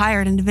grew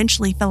tired and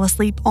eventually fell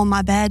asleep on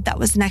my bed that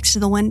was next to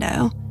the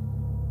window.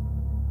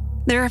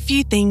 There are a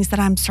few things that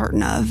I'm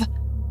certain of.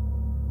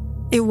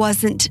 It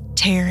wasn't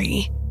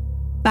Terry.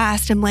 I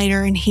asked him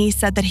later, and he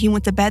said that he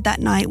went to bed that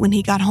night when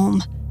he got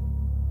home.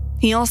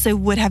 He also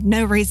would have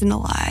no reason to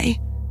lie.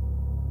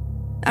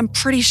 I'm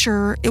pretty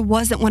sure it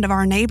wasn't one of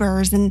our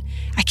neighbors, and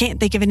I can't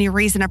think of any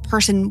reason a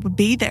person would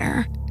be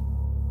there.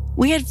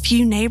 We had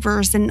few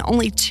neighbors, and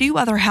only 2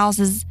 other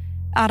houses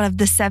out of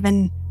the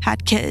 7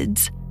 had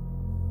kids.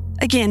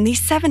 Again,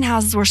 these 7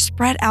 houses were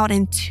spread out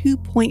in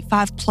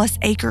 2.5 plus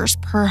acres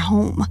per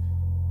home.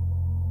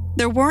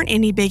 There weren't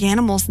any big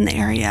animals in the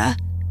area.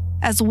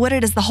 As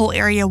wooded as the whole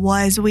area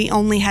was, we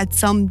only had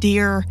some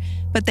deer,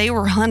 but they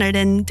were hunted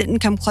and didn't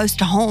come close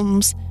to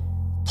homes.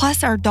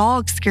 Plus, our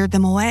dogs scared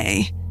them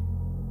away.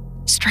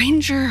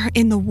 Stranger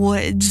in the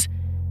woods.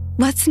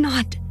 Let's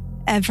not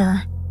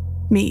ever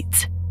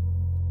meet.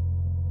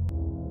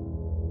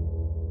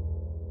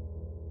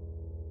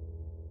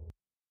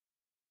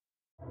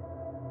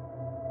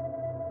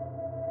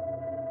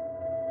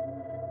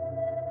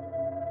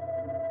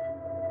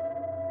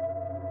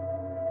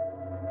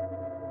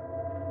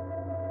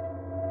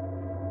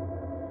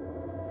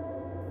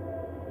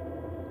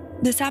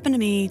 This happened to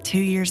me 2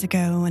 years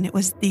ago, and it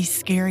was the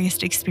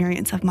scariest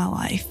experience of my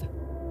life.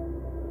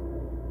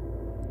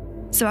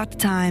 So at the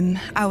time,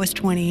 I was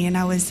 20, and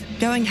I was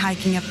going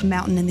hiking up a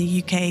mountain in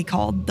the UK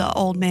called the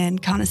Old Man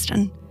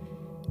Coniston.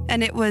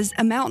 And it was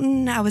a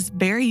mountain I was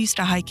very used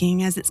to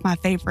hiking, as it's my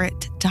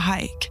favorite to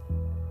hike.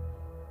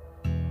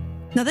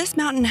 Now, this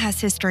mountain has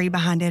history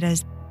behind it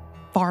as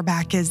far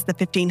back as the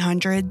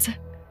 1500s.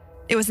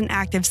 It was an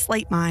active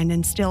slate mine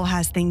and still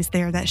has things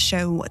there that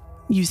show what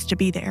used to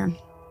be there.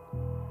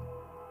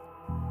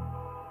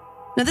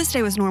 Now, this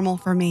day was normal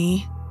for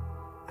me.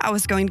 I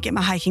was going to get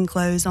my hiking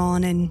clothes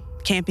on and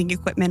camping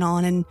equipment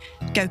on and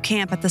go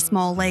camp at the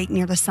small lake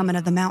near the summit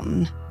of the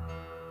mountain.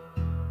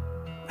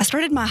 I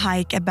started my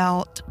hike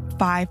about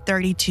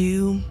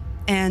 5:32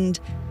 and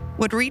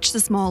would reach the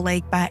small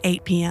lake by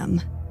 8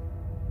 p.m.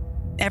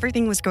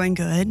 Everything was going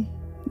good.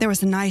 There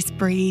was a nice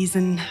breeze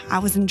and I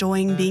was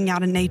enjoying being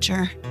out in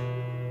nature.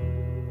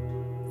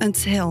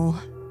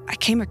 Until I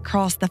came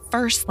across the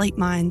first slate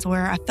mines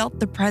where I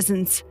felt the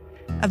presence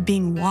of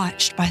being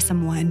watched by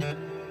someone.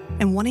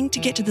 And wanting to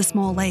get to the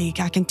small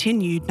lake, I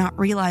continued, not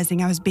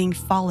realizing I was being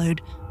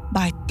followed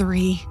by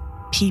 3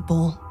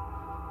 people.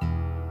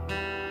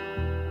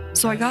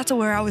 So I got to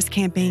where I was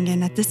camping,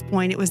 and at this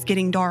point it was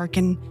getting dark,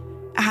 and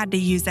I had to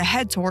use a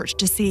head torch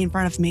to see in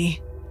front of me.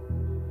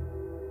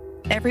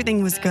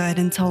 Everything was good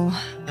until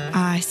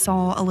I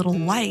saw a little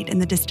light in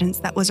the distance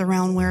that was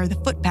around where the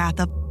footpath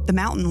up the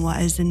mountain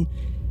was, and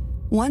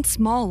one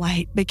small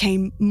light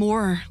became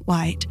more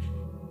light.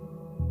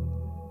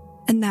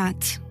 And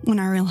that's when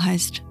I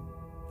realized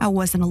I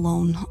wasn't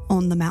alone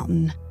on the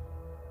mountain.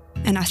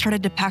 And I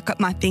started to pack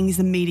up my things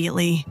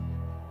immediately.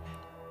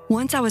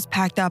 Once I was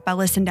packed up, I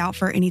listened out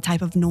for any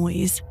type of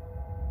noise.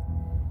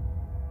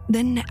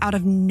 Then, out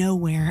of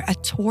nowhere, a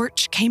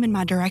torch came in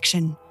my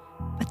direction,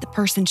 but the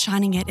person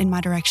shining it in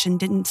my direction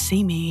didn't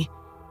see me.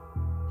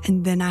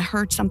 And then I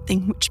heard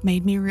something which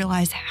made me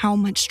realize how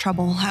much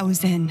trouble I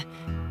was in.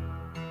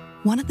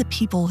 One of the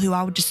people, who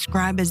I would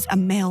describe as a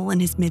male in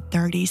his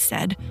mid-30s,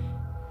 said,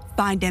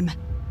 "Find him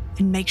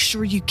and make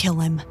sure you kill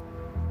him."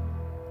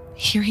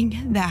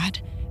 Hearing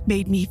that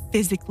made me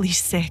physically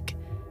sick,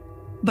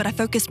 but I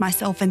focused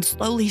myself and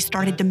slowly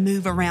started to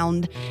move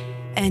around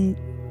and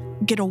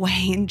get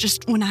away. And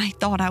just when I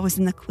thought I was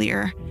in the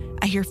clear,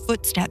 I hear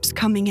footsteps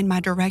coming in my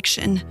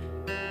direction.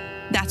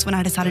 That's when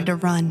I decided to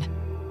run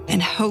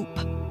and hope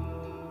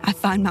I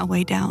find my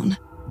way down.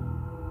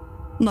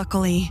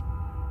 Luckily,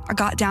 I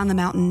got down the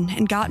mountain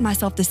and got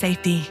myself to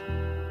safety,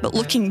 but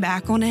looking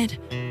back on it,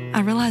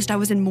 I realized I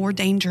was in more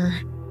danger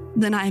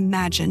than I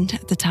imagined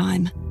at the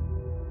time.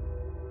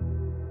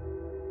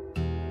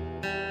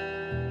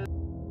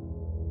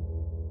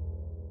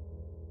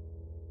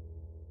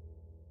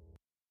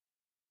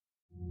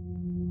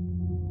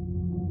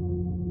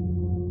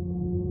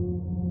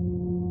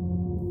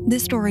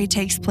 This story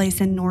takes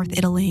place in North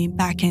Italy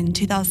back in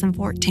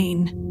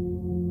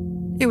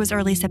 2014. It was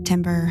early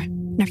September,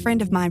 and a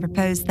friend of mine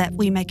proposed that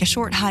we make a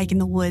short hike in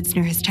the woods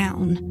near his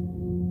town.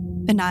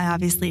 And I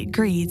obviously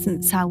agreed,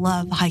 since I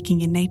love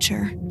hiking in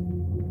nature.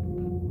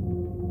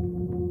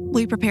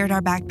 We prepared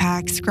our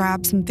backpacks,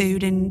 grabbed some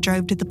food, and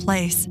drove to the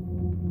place.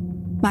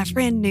 My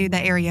friend knew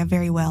the area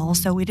very well,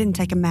 so we didn't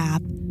take a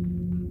map.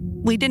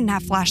 We didn't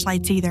have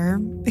flashlights either,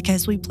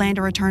 because we planned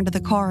to return to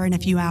the car in a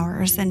few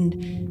hours, and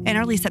in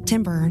early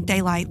September,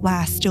 daylight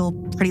lasts still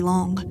pretty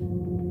long.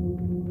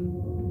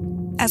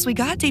 As we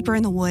got deeper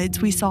in the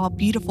woods, we saw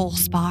beautiful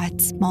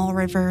spots, small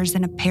rivers,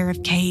 and a pair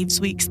of caves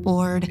we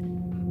explored.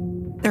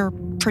 They're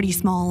pretty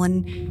small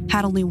and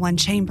had only one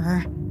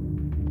chamber.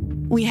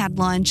 We had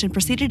lunch and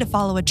proceeded to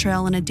follow a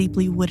trail in a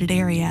deeply wooded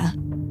area.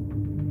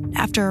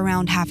 After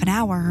around half an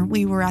hour,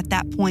 we were at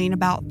that point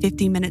about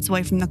 50 minutes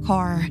away from the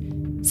car,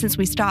 since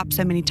we stopped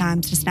so many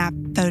times to snap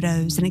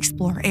photos and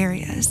explore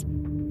areas.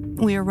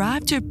 We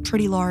arrived to a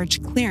pretty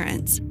large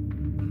clearance.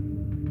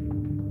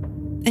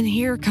 And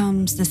here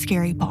comes the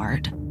scary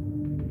part.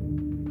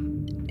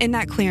 In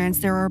that clearance,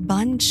 there were a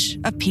bunch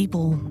of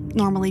people,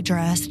 normally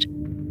dressed.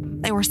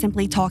 They were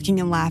simply talking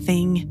and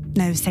laughing,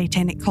 no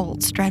satanic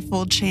cults,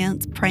 dreadful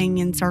chants, praying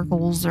in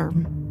circles, or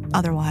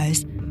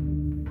otherwise.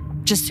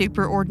 Just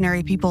super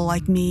ordinary people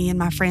like me and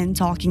my friend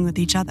talking with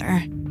each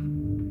other.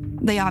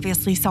 They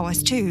obviously saw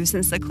us too,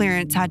 since the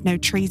clearance had no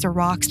trees or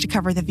rocks to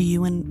cover the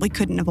view, and we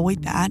couldn't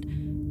avoid that,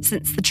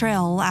 since the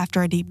trail,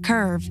 after a deep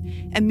curve,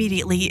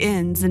 immediately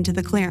ends into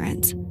the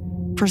clearance,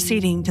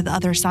 proceeding to the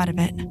other side of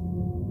it.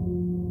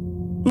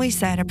 We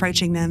said,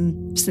 approaching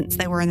them, since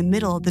they were in the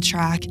middle of the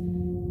track,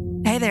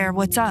 "Hey there,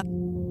 what's up?"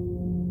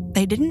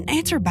 They didn't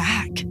answer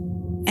back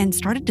and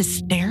started to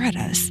stare at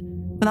us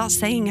without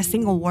saying a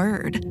single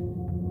word.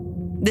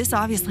 This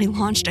obviously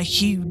launched a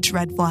huge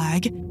red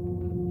flag.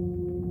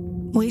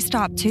 We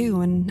stopped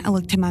too, and I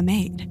looked to my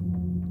mate.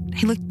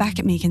 He looked back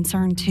at me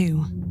concerned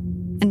too,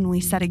 and we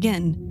said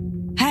again,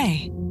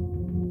 "Hey."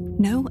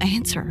 No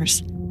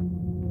answers.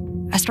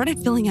 I started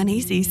feeling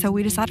uneasy, so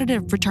we decided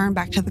to return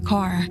back to the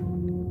car.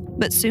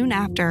 But soon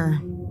after,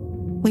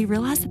 we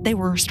realized that they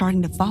were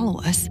starting to follow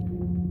us.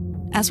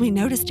 As we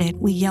noticed it,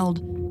 we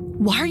yelled,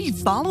 "Why are you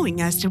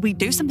following us? Did we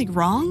do something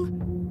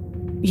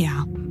wrong?"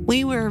 Yeah,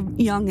 we were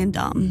young and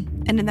dumb,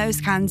 and in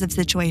those kinds of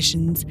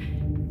situations,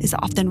 is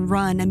often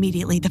run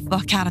immediately the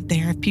fuck out of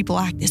there if people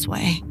act this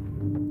way.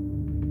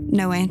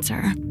 No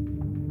answer.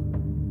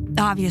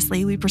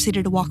 Obviously, we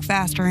proceeded to walk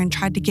faster and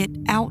tried to get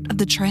out of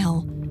the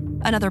trail.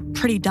 Another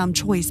pretty dumb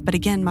choice, but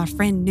again, my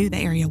friend knew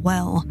the area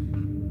well.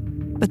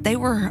 But they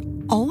were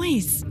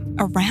always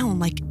around,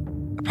 like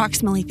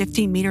approximately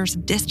 15 meters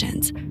of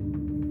distance.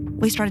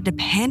 We started to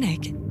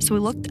panic, so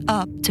we looked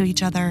up to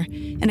each other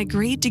and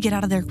agreed to get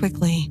out of there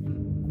quickly.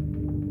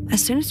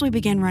 As soon as we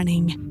began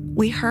running,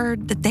 we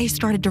heard that they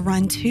started to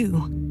run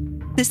too.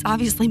 This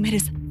obviously made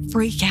us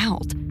freak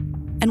out,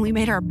 and we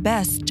made our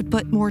best to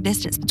put more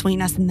distance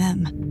between us and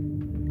them.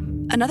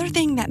 Another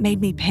thing that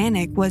made me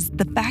panic was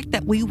the fact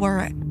that we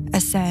were,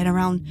 as said,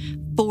 around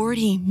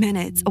 40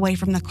 minutes away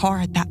from the car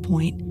at that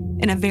point,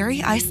 in a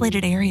very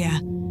isolated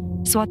area,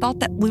 so I thought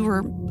that we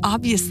were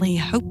obviously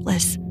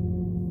hopeless.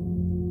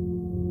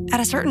 At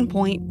a certain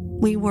point,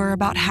 we were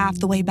about half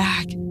the way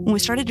back when we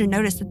started to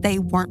notice that they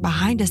weren't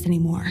behind us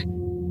anymore.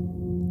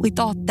 We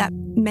thought that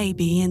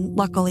maybe, and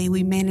luckily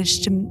we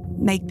managed to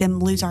make them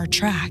lose our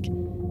track.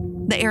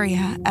 The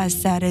area, as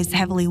said, is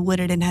heavily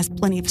wooded and has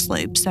plenty of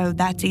slopes, so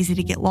that's easy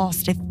to get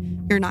lost if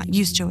you're not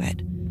used to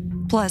it.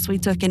 Plus, we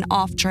took an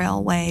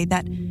off-trail way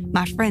that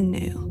my friend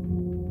knew.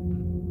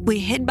 We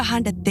hid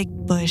behind a thick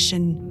bush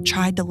and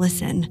tried to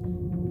listen.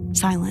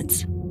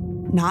 Silence.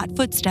 Not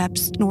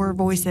footsteps nor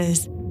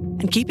voices.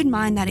 And keep in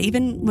mind that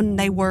even when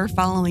they were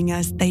following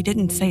us, they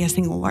didn't say a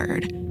single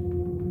word.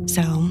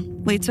 So,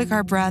 we took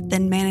our breath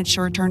and managed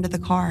to return to the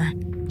car,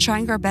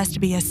 trying our best to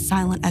be as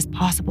silent as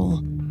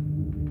possible.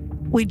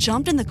 We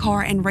jumped in the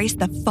car and raced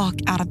the fuck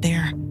out of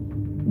there.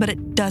 But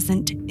it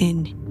doesn't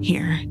end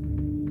here.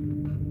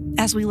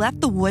 As we left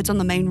the woods on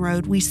the main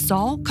road, we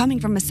saw, coming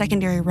from a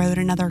secondary road,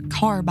 another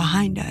car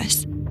behind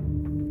us.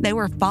 They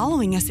were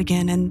following us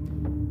again, and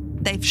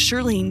they've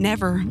surely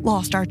never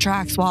lost our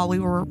tracks while we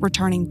were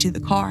returning to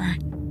the car.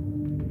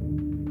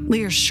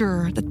 We are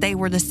sure that they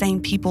were the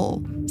same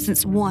people,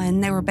 since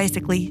one, they were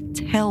basically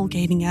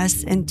tailgating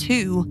us, and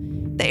two,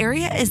 the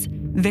area is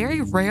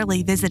very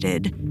rarely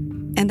visited,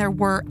 and there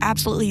were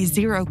absolutely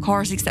zero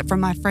cars except for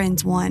my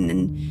friend's one,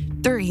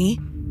 and three,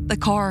 the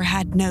car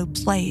had no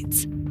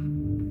plates.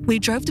 We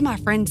drove to my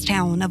friend's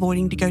town,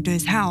 avoiding to go to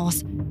his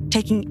house,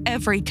 taking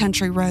every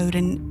country road,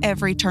 and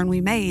every turn we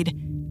made,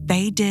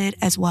 they did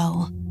as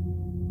well.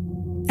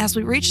 As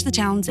we reached the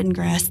town's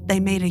ingress, they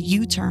made a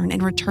U-turn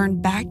and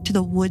returned back to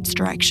the woods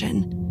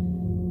direction.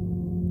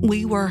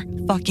 We were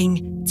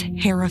fucking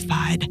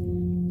terrified,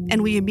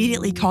 and we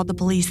immediately called the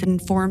police and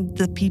informed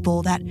the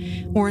people that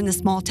were in the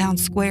small town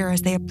square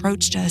as they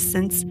approached us,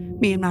 since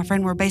me and my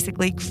friend were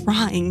basically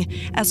crying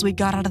as we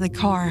got out of the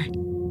car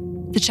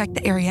to check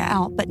the area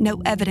out, but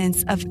no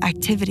evidence of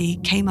activity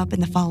came up in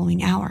the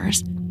following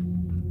hours.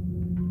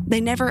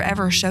 They never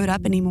ever showed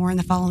up anymore in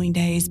the following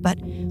days, but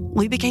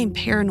we became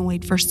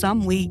paranoid for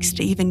some weeks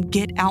to even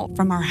get out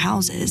from our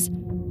houses.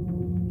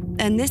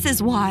 And this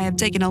is why I've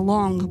taken a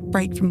long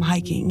break from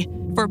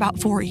hiking for about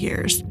 4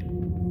 years.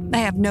 I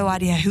have no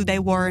idea who they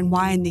were and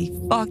why in the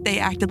fuck they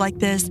acted like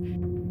this,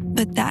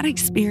 but that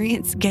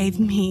experience gave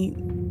me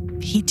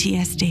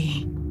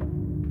PTSD.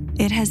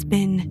 It has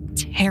been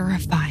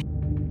terrifying.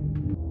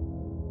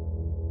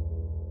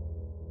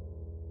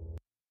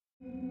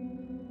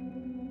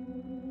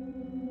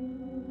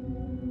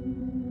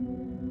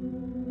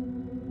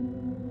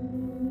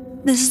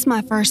 This is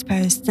my first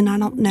post, and I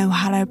don't know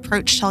how to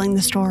approach telling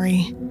the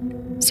story,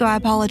 so I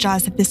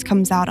apologize if this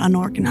comes out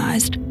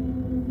unorganized.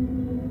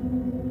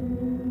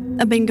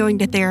 I've been going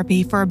to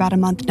therapy for about a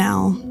month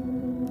now,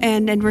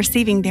 and in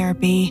receiving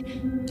therapy,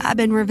 I've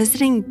been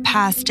revisiting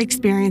past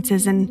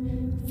experiences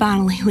and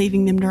finally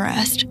leaving them to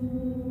rest.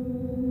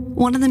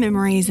 One of the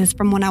memories is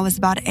from when I was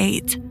about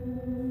 8.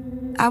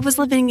 I was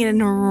living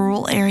in a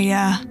rural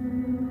area,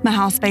 my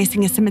house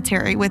facing a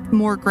cemetery with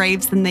more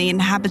graves than the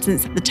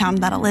inhabitants of the town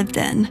that I lived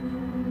in.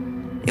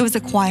 It was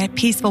a quiet,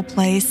 peaceful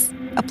place,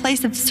 a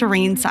place of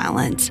serene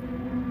silence.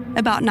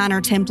 About 9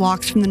 or 10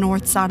 blocks from the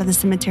north side of the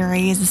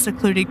cemetery is a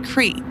secluded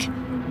creek,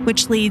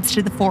 which leads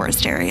to the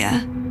forest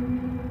area.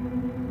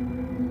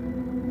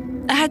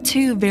 I had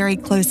 2 very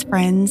close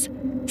friends.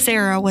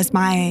 Sarah was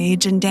my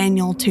age and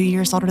Daniel 2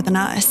 years older than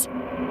us.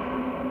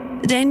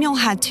 Daniel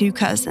had 2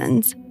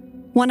 cousins,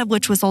 one of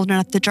which was old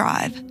enough to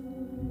drive.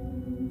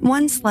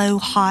 One slow,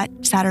 hot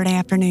Saturday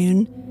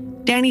afternoon,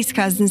 Danny's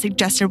cousin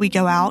suggested we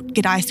go out,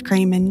 get ice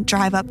cream, and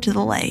drive up to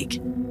the lake.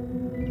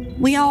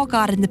 We all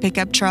got in the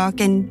pickup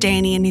truck, and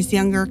Danny and his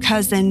younger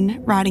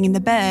cousin riding in the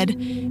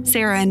bed,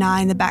 Sarah and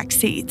I in the back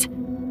seat.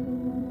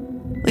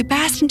 We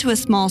passed into a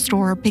small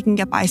store,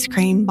 picking up ice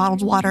cream,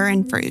 bottled water,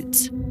 and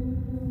fruits.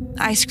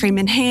 Ice cream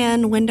in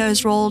hand,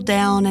 windows rolled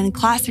down, and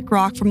classic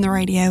rock from the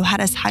radio had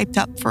us hyped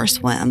up for a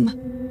swim.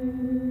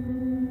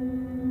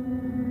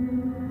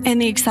 In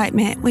the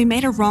excitement, we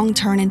made a wrong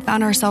turn and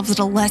found ourselves at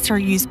a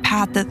lesser-used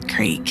path of the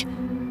creek.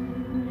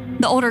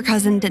 The older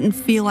cousin didn't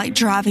feel like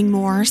driving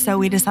more, so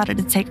we decided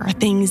to take our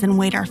things and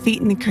wade our feet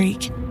in the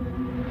creek.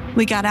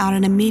 We got out,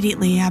 and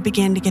immediately I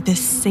began to get this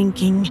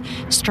sinking,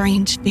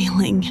 strange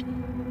feeling.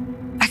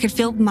 I could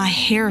feel my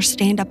hair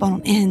stand up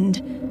on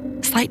end,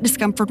 slight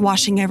discomfort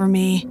washing over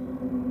me,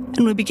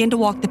 and we began to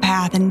walk the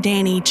path, and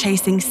Danny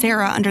chasing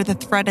Sarah under the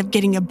threat of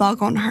getting a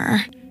bug on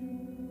her.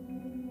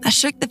 I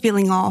shook the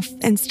feeling off,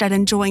 instead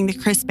enjoying the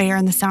crisp air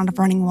and the sound of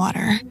running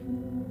water.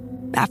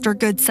 After a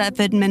good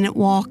 7-minute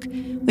walk,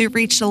 we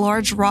reached a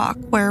large rock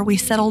where we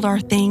settled our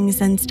things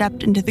and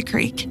stepped into the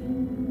creek.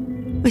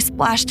 We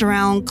splashed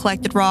around,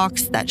 collected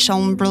rocks that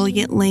shone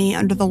brilliantly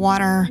under the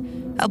water,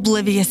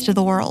 oblivious to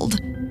the world.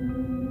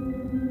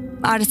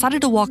 I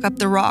decided to walk up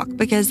the rock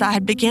because I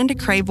had begun to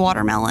crave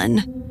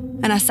watermelon,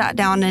 and I sat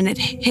down and it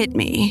hit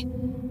me.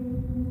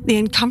 The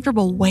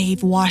uncomfortable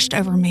wave washed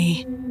over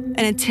me,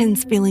 an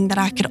intense feeling that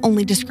I could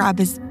only describe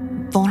as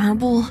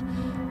vulnerable.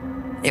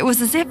 It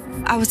was as if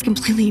I was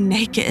completely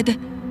naked,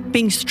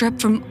 being stripped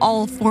from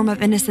all form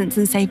of innocence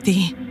and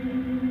safety.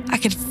 I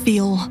could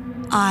feel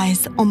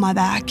eyes on my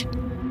back.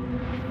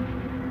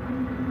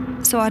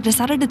 So I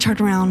decided to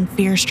turn around,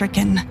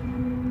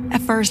 fear-stricken.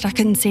 At first, I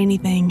couldn't see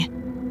anything.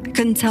 I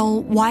couldn't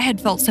tell why I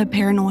had felt so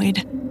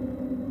paranoid.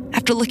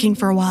 After looking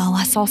for a while,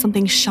 I saw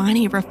something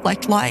shiny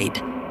reflect light.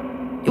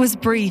 It was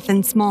brief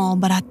and small,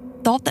 but I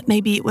thought that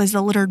maybe it was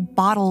a littered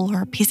bottle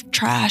or a piece of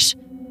trash.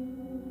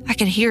 I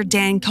could hear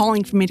Dan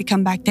calling for me to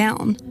come back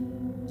down,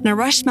 and I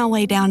rushed my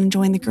way down and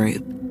joined the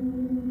group.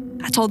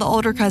 I told the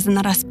older cousin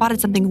that I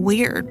spotted something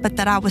weird, but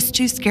that I was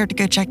too scared to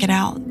go check it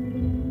out.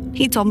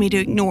 He told me to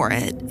ignore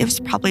it. It was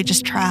probably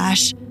just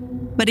trash.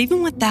 But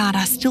even with that,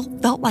 I still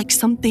felt like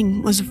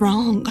something was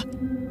wrong.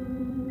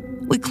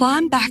 We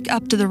climbed back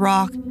up to the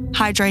rock,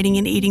 hydrating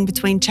and eating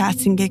between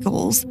chats and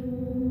giggles.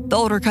 The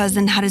older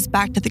cousin had his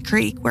back to the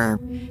creek, where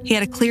he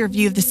had a clear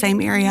view of the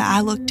same area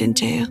I looked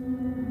into.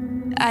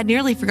 I had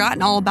nearly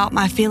forgotten all about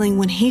my feeling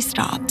when he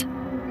stopped.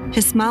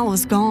 His smile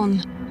was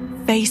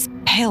gone, face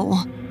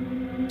pale.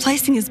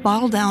 Placing his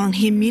bottle down,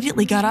 he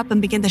immediately got up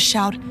and began to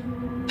shout,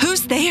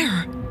 "Who's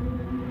there?"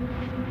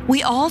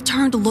 We all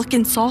turned to look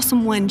and saw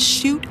someone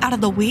shoot out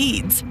of the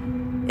weeds.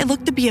 It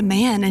looked to be a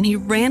man, and he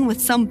ran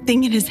with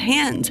something in his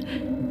hand.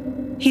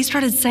 He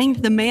started saying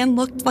that the man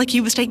looked like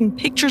he was taking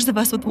pictures of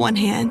us with one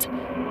hand.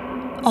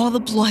 All the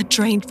blood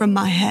drained from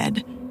my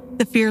head,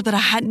 the fear that I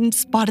hadn't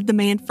spotted the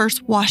man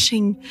first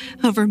washing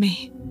over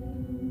me.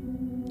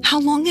 How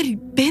long had he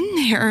been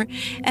there,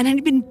 and had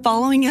he been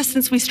following us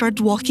since we started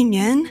walking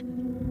in?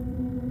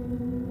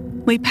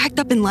 We packed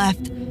up and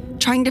left,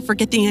 trying to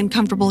forget the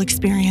uncomfortable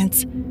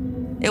experience.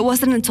 It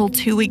wasn't until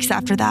 2 weeks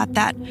after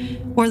that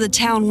where the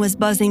town was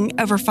buzzing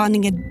over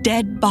finding a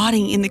dead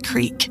body in the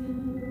creek.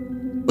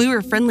 We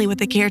were friendly with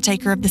the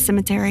caretaker of the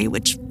cemetery,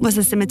 which was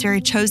a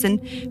cemetery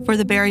chosen for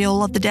the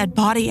burial of the dead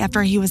body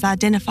after he was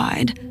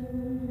identified.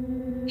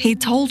 He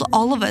told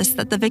all of us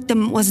that the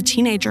victim was a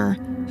teenager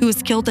who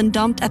was killed and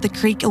dumped at the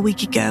creek a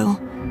week ago,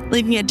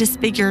 leaving a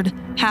disfigured,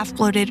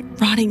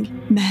 half-bloated, rotting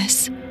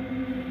mess.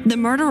 The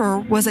murderer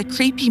was a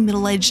creepy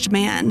middle-aged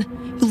man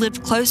who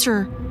lived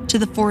closer to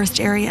the forest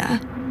area.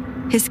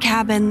 His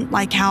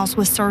cabin-like house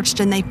was searched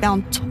and they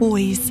found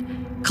toys,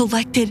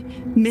 collected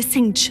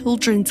missing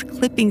children's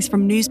clippings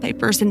from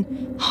newspapers, and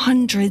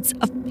hundreds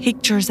of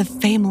pictures of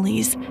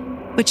families,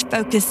 which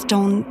focused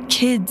on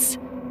kids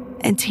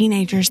and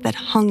teenagers that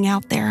hung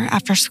out there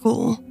after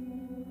school.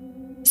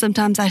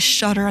 Sometimes I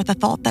shudder at the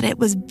thought that it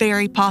was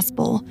very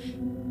possible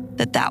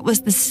that that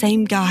was the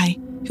same guy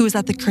who was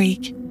at the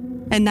creek,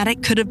 and that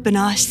it could have been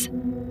us.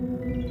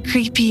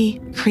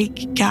 Creepy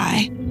creek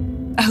guy.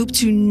 I hope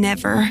to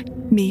never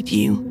meet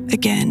you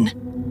again.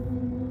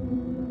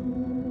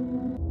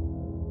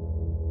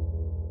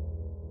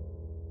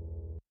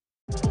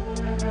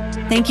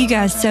 Thank you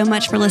guys so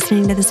much for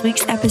listening to this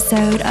week's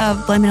episode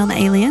of Blame It on the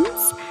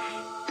Aliens.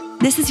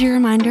 This is your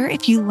reminder,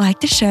 if you like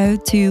the show,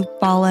 to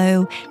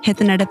follow, hit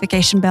the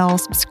notification bell,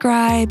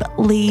 subscribe,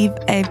 leave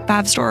a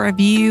 5-star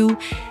review,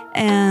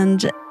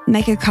 and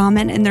make a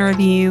comment in the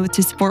review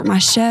to support my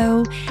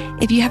show.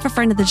 If you have a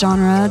friend of the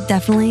genre,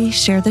 definitely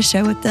share the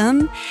show with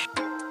them.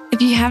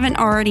 If you haven't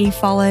already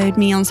followed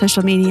me on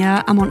social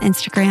media, I'm on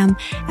Instagram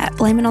at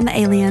Blame It on the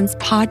Aliens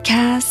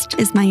Podcast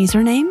is my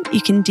username.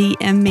 You can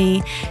DM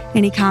me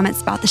any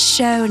comments about the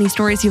show, any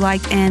stories you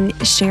like, and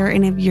share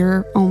any of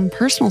your own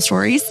personal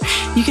stories.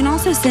 You can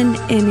also send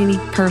in any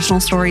personal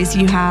stories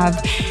you have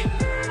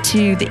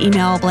to the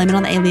email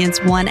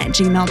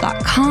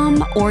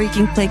blameitonthealiens1@gmail.com, or you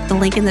can click the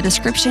link in the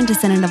description to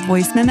send in a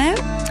voice memo.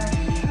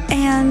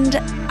 And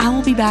I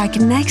will be back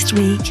next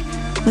week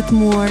with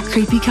more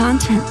creepy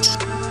content.